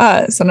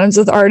 sometimes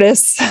with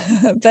artists.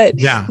 But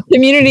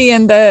community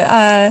and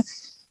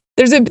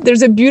there's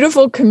a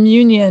beautiful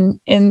communion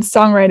in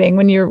songwriting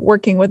when you're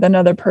working with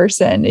another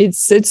person.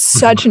 It's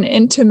such an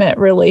intimate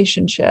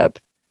relationship.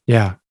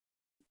 Yeah,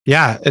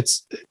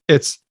 it's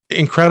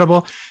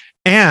incredible.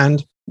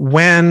 And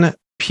when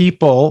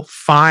people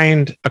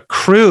find a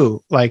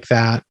crew like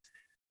that,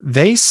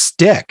 they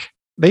stick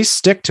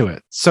to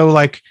it. So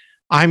like,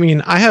 I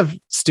mean, I have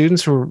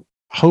students who are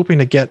hoping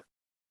to get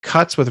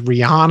cuts with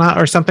Rihanna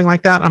or something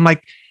like that. I'm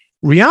like,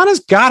 Rihanna's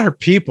got her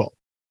people.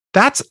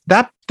 That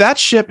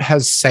ship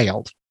has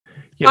sailed.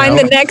 Find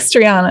the next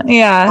Rihanna.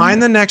 Yeah.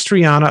 Find the next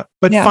Rihanna,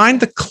 but find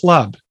the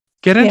club.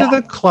 Get into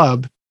the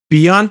club.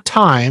 Be on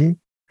time.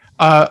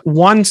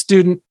 One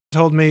student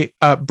told me,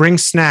 bring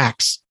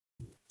snacks.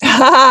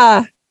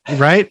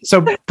 Right?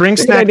 So bring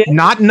snacks,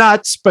 not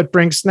nuts, but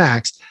bring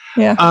snacks.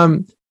 Yeah.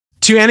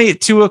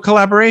 To a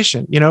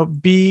collaboration,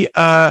 be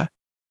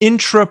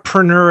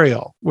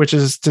intrapreneurial, which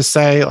is to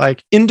say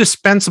like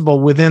indispensable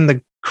within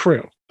the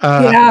crew.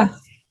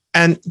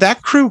 And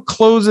that crew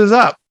closes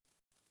up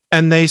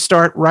and they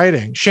start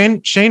writing.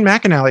 Shane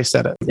McAnally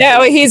said it. Yeah,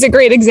 well, he's a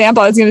great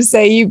example. I was going to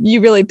say you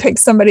really picked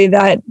somebody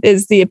that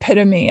is the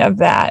epitome of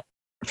that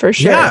for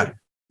sure. Yeah.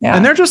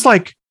 And they're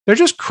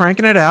just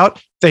cranking it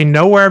out. They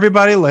know where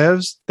everybody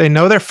lives. They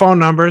know their phone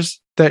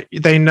numbers.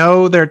 They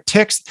know their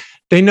ticks.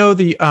 They know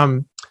the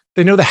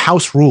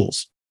house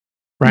rules,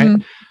 right?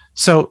 Mm-hmm.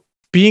 So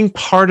being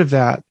part of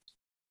that,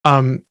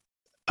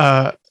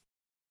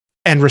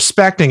 and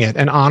respecting it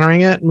and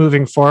honoring it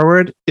moving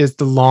forward is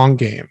the long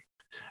game.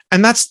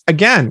 And that's,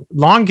 again,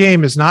 long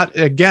game is not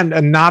a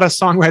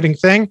songwriting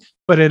thing,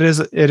 but it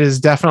is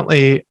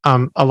definitely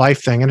a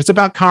life thing. And it's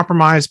about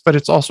compromise, but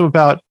it's also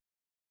about,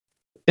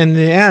 in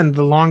the end,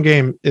 the long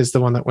game is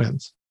the one that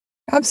wins.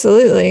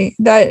 Absolutely.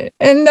 That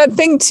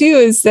thing too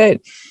is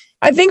that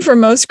I think for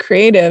most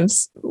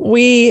creatives,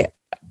 we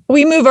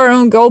move our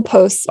own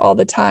goalposts all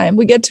the time.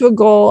 We get to a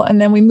goal and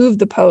then we move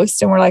the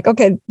post and we're like,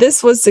 okay,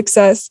 this was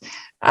success.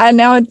 And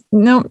now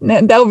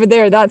over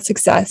there, that's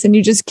success. And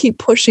you just keep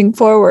pushing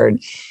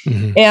forward.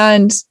 Mm-hmm.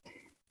 And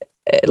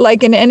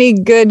like in any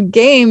good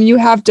game, you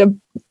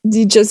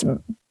just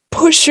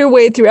push your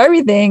way through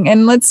everything.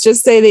 And let's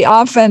just say the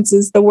offense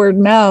is the word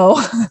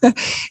no.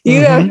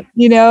 You have,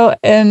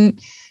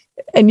 and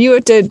you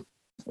have to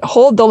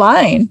hold the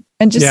line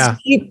and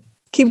just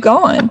keep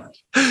going.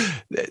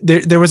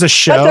 There was a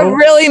show. That's a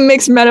really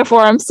mixed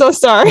metaphor. I'm so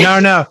sorry.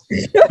 No,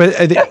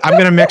 but I'm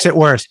going to mix it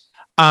worse.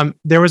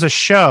 There was a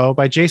show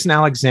by Jason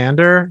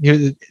Alexander.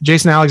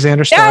 Jason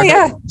Alexander starred.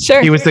 Yeah,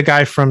 sure. He was the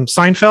guy from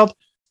Seinfeld.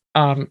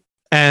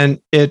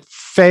 And it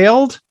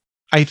failed,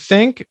 I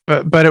think,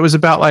 but it was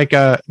about like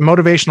a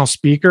motivational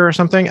speaker or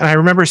something. And I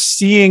remember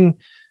seeing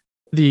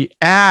the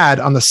ad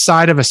on the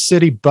side of a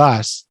city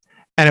bus,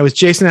 and it was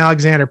Jason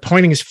Alexander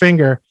pointing his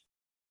finger.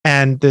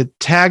 And the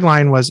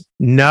tagline was,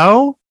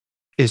 "No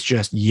is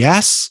just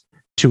yes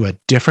to a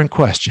different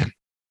question,"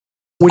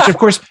 which of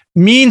course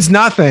means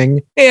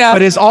nothing,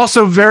 but is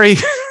also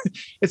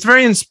it's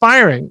very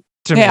inspiring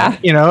to me.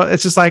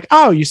 It's just like,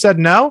 oh, you said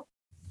no?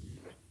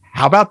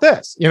 How about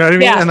this? You know what I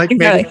mean? Yeah, and like,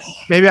 exactly.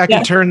 maybe I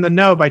can turn the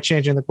no by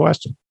changing the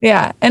question.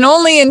 Yeah. And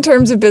only in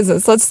terms of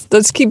business.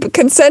 Let's keep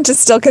consent is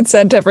still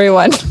consent,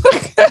 everyone.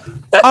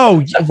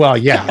 Oh, well,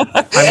 yeah.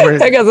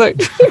 I guess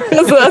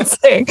that's what I'm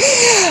saying.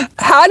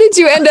 How did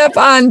you end up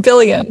on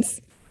Billions?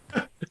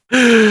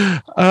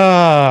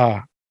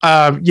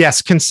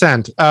 Yes,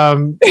 consent.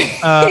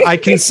 I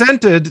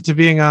consented to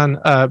being on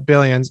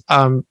Billions.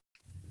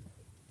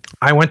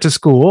 I went to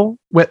school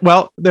with,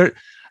 there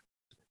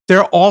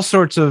are all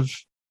sorts of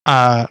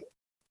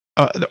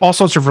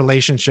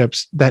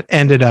relationships that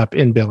ended up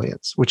in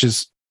Billions, which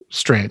is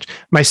strange.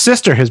 My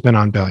sister has been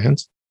on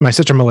Billions. My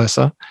sister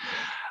Melissa.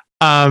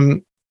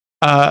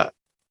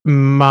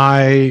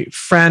 My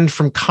friend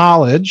from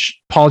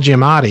college, Paul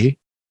Giamatti,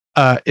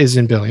 is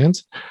in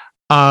Billions.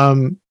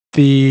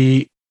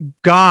 The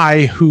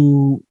guy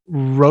who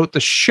wrote the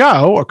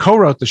show or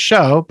co-wrote the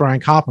show,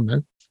 Brian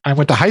Koppelman, I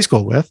went to high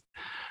school with.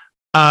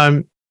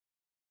 And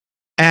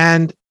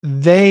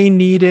they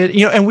needed,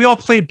 and we all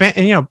played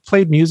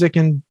music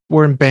and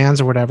were in bands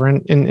or whatever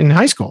in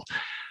high school.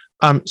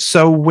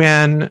 So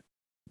when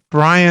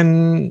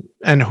Brian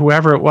and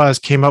whoever it was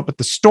came up with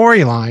the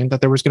storyline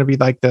that there was going to be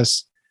like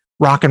this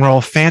rock and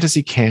roll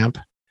fantasy camp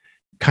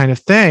kind of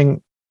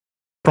thing,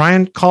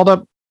 Brian called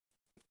up,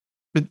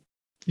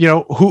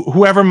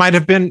 whoever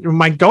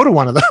might go to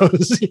one of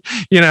those,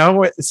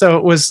 So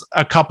it was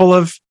a couple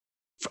of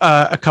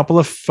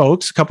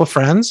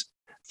friends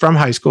from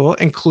high school,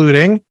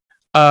 including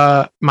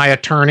my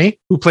attorney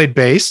who played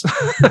bass.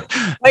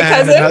 My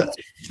cousin?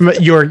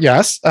 Edward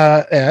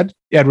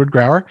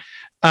Grauer.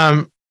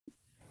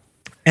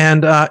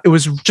 And it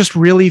was just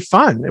really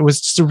fun. It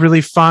was just a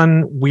really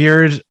fun,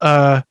 weird,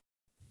 I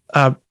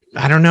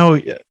don't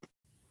know,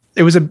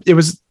 it was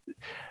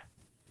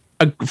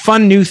a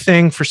fun new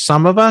thing for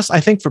some of us. I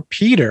think for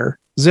Peter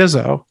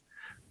Zizzo,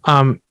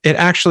 it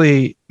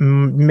actually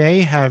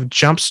may have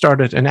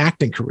jump-started an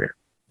acting career.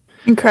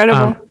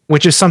 Incredible.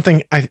 Which is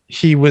something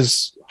he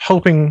was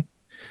hoping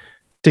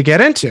to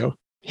get into.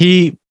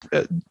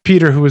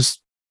 Peter, who was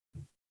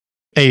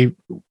a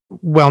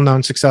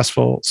well-known,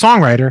 successful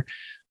songwriter,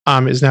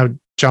 is now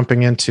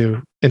jumping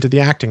into the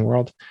acting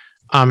world.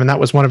 And that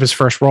was one of his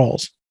first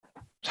roles.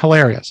 It's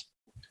hilarious.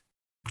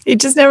 You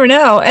just never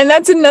know. And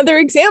that's another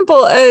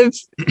example of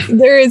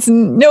there is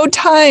no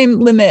time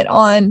limit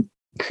on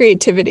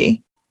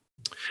creativity.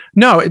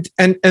 No,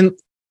 and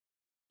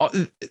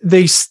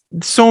they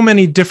so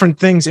many different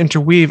things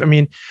interweave. I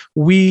mean,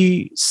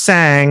 we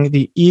sang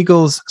the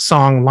Eagles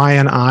song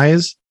 "Lion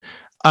Eyes,"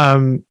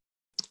 and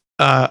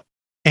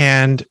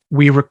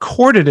we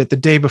recorded it the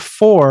day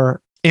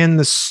before in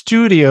the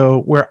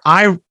studio where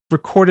I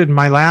recorded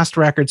my last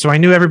record. So I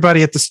knew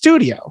everybody at the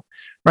studio,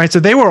 right?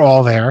 So they were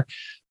all there.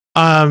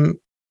 The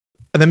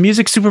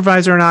music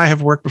supervisor and I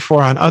have worked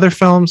before on other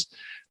films,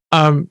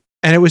 and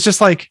it was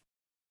just like,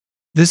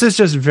 this is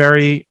just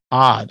very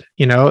odd,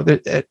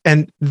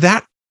 and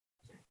that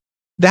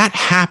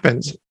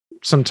happens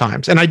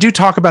sometimes. And I do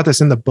talk about this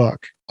in the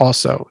book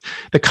also.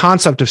 The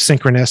concept of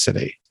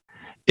synchronicity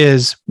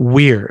is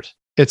weird.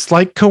 It's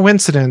like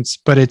coincidence,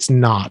 but it's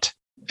not.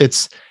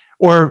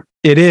 Or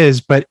it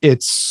is, but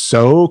it's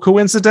so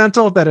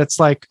coincidental that it's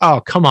like,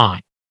 oh, come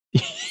on.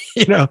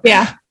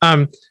 Yeah.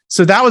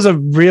 So that was a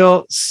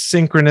real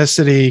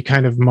synchronicity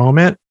kind of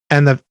moment.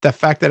 And the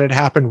fact that it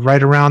happened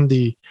right around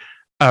the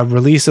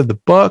release of the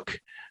book,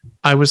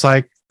 I was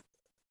like,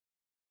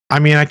 I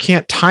mean, I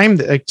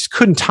just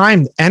couldn't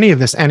time any of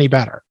this any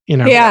better,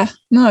 Yeah,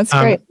 no, it's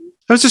great.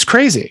 It was just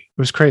crazy. It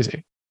was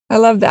crazy. I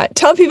love that.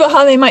 Tell people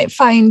how they might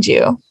find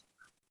you.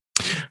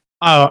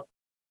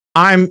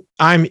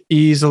 I'm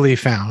easily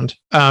found.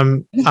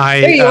 There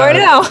you are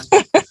now.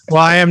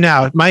 Well, I am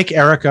now. Mike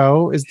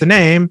Errico is the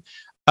name.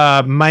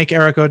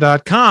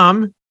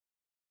 MikeErrico.com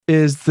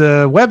is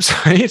the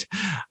website.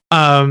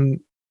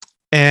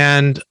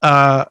 And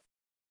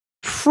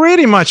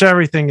pretty much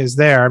everything is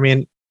there. I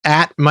mean,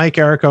 at Mike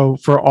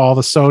Errico for all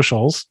the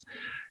socials.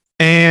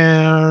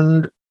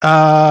 And,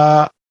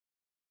 and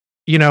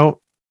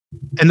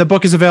the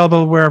book is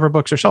available wherever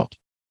books are sold,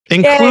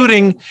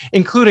 including,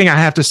 I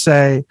have to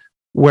say,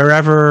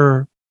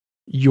 wherever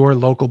your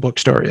local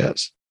bookstore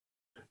is.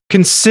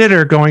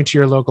 Consider going to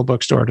your local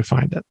bookstore to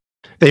find it.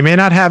 They may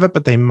not have it,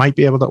 but they might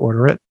be able to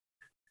order it.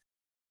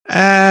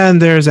 And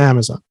there's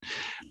Amazon.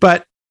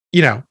 But,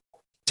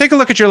 take a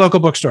look at your local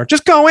bookstore.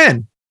 Just go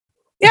in.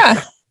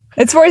 Yeah,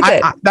 it's worth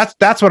it.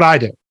 That's what I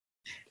do.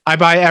 I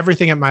buy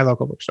everything at my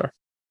local bookstore.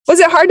 Was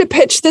it hard to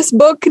pitch this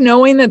book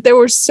knowing that there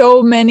were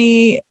so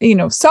many,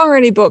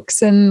 songwriting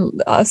books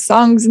and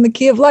songs in the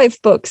key of life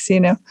books,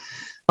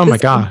 Oh my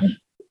God.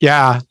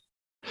 Yeah.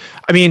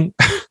 I mean,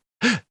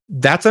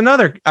 that's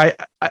another,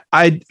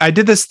 I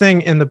did this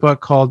thing in the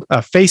book called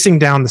Facing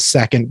Down the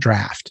Second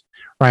Draft,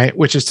 right?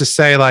 Which is to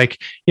say, like,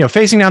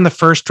 facing down the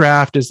first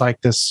draft is like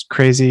this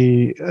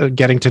crazy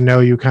getting to know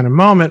you kind of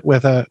moment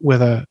with a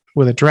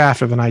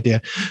draft of an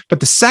idea. But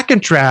the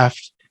second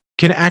draft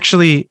can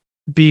actually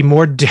be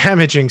more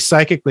damaging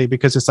psychically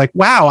because it's like,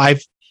 wow,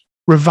 I've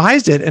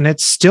revised it and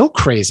it's still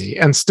crazy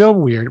and still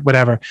weird,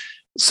 whatever.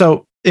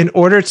 So in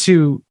order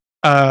to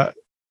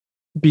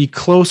be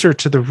closer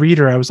to the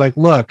reader, I was like,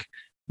 look,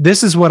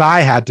 this is what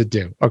I had to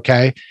do.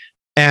 Okay.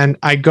 And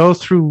I go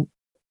through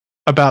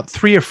about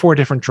 3 or 4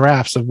 different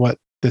drafts of what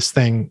this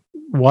thing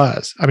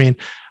was. I mean,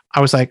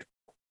 I was like,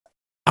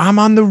 I'm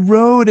on the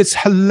road. It's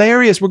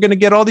hilarious. We're going to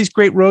get all these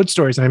great road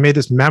stories. And I made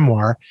this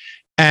memoir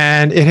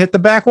and it hit the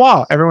back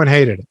wall. Everyone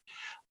hated it.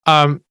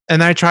 And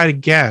then I tried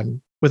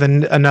again with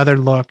another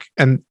look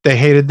and they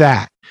hated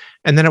that.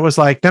 And then it was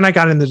like, then I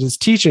got into this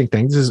teaching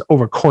thing. This is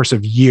over a course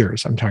of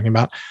years I'm talking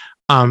about.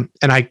 And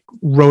I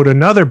wrote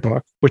another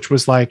book, which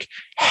was like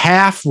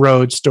half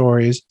road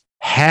stories,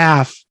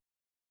 half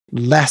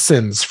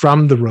lessons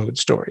from the road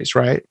stories,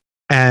 right?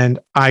 And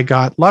I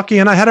got lucky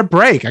and I had a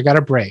break. I got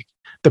a break.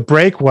 The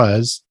break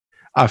was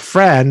a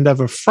friend of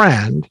a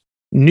friend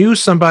knew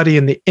somebody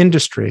in the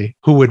industry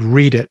who would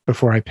read it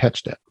before I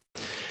pitched it.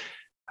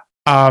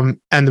 And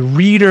the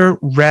reader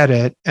read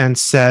it and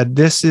said,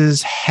 this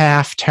is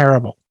half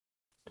terrible,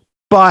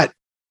 but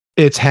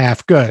it's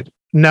half good.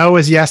 No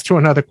is yes to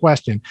another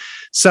question.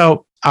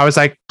 So I was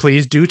like,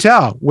 please do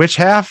tell which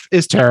half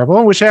is terrible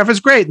and which half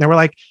is great. And they were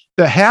like,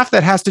 the half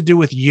that has to do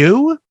with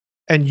you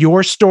and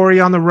your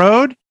story on the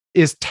road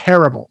is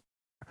terrible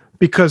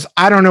because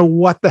I don't know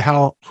what the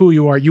hell, who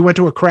you are. You went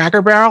to a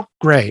Cracker Barrel?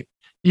 Great.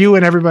 You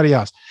and everybody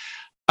else.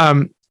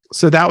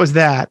 So that was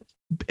that.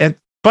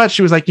 But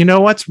she was like, you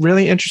know what's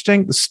really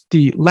interesting?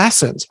 The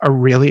lessons are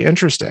really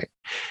interesting.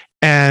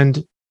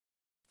 And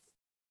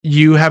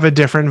you have a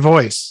different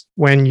voice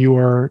when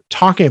you're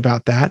talking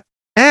about that.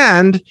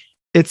 And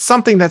it's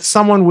something that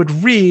someone would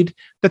read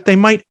that they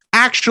might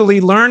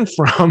actually learn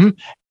from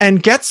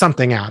and get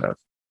something out of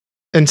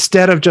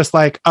instead of just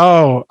like,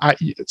 oh,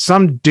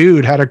 some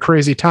dude had a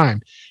crazy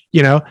time.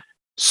 you know?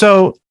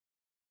 So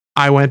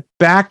I went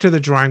back to the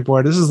drawing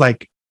board. This is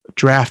like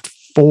draft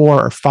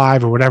 4 or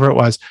 5 or whatever it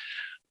was.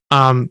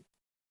 And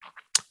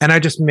I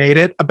just made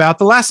it about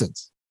the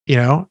lessons, you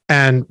know,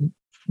 and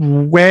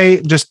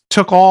just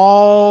took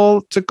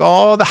all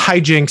the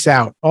hijinks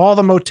out. All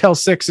the Motel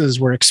 6s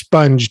were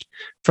expunged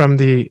from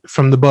the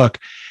book.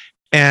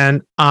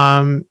 And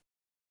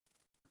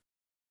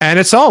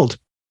it sold.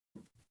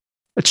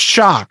 It's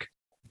shock.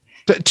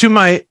 To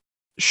my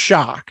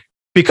shock.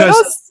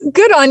 Because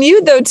good on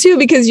you though too,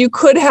 because you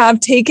could have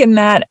taken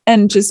that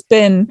and just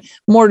been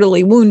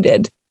mortally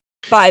wounded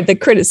by the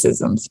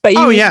criticisms. But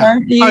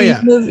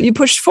you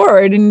pushed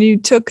forward and you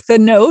took the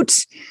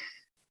note.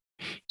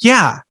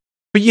 Yeah.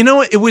 But you know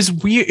what? It was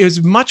weird. It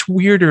was much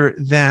weirder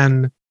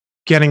than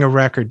getting a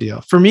record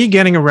deal. For me,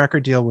 getting a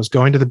record deal was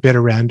going to the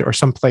bitter end or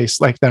someplace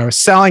like that. I was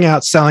selling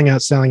out,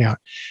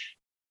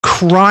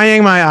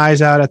 crying my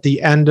eyes out at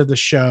the end of the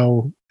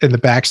show in the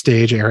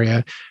backstage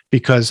area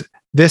because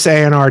this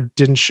A&R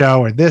didn't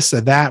show or this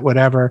or that,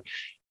 whatever.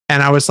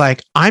 And I was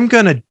like, I'm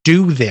going to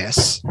do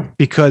this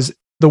because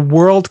the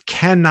world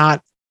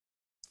cannot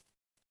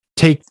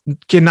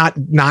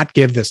not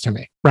give this to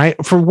me, right?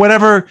 For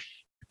whatever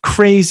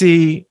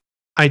crazy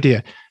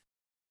idea.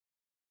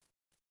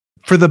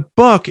 For the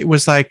book, it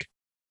was like,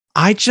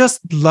 I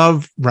just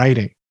love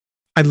writing.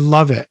 I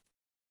love it.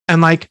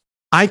 And like,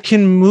 I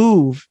can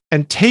move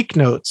and take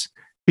notes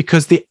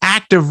because the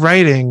act of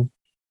writing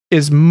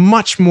is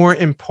much more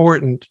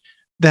important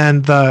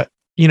than the,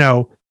 you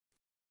know,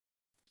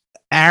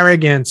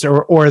 arrogance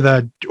or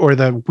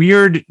the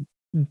weird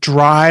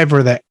drive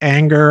or the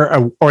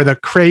anger or the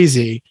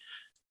crazy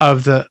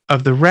of the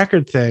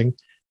record thing.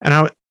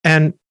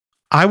 And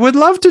I would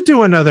love to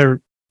do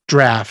another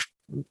draft,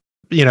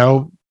 you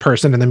know,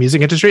 person in the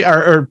music industry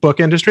or book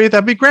industry.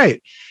 That'd be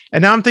great.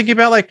 And now I'm thinking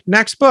about like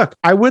next book.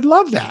 I would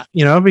love that,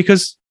 you know,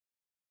 because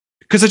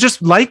I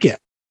just like it,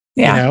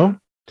 you know,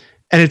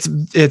 and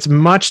it's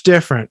much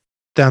different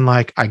than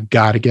like, I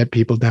got to get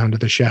people down to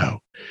the show.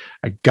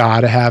 I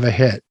got to have a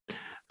hit.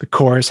 The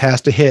chorus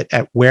has to hit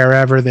at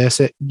wherever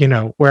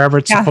wherever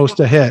it's supposed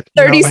to hit.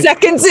 30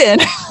 seconds in.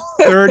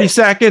 30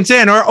 seconds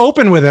in or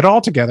open with it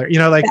altogether, you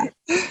know, like,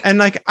 and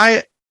like,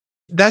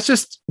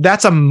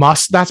 that's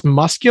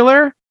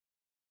muscular.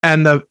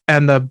 And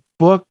the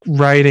book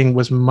writing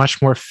was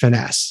much more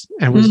finesse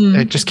and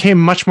it just came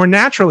much more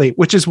naturally,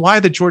 which is why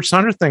the George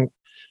Saunders thing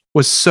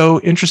was so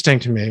interesting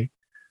to me.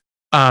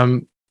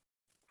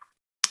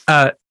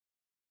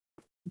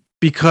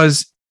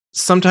 Because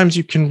sometimes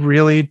you can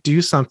really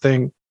do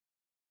something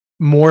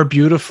more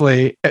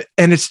beautifully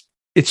and it's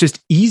just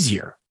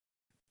easier.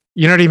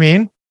 You know what I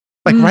mean?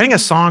 Like writing a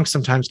song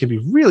sometimes can be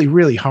really,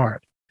 really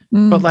hard,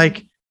 but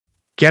like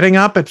getting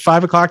up at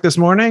 5 o'clock this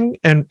morning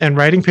and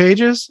writing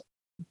pages,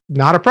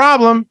 not a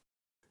problem.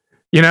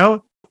 You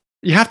know,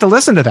 you have to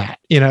listen to that,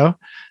 you know?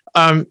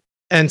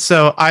 And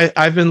so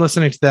I've been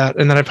listening to that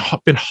and then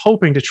I've been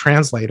hoping to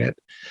translate it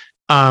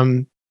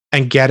and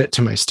get it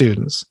to my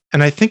students.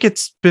 And I think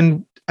it's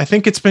been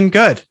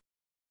good.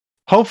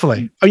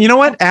 Hopefully. Oh, you know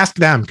what? Ask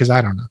them because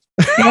I don't know.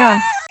 Yeah.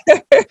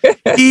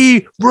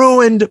 He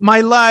ruined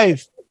my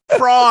life.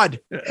 Fraud.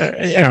 You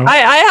know.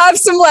 I have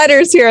some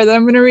letters here that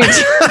I'm going to read.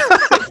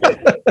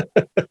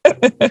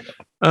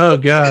 Oh,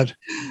 God.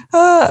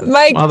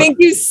 Mike, thank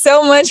you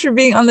so much for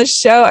being on the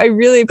show. I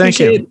really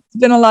appreciate it.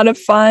 It's been a lot of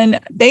fun.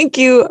 Thank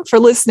you for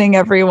listening,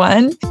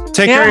 everyone.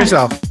 Take care of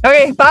yourself.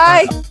 Okay,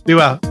 bye. Be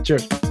well.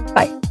 Cheers.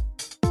 Bye.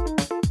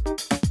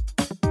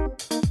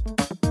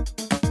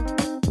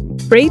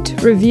 Rate,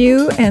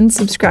 review, and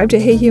subscribe to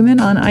Hey Human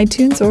on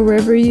iTunes or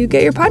wherever you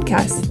get your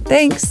podcasts.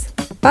 Thanks.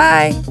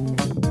 Bye.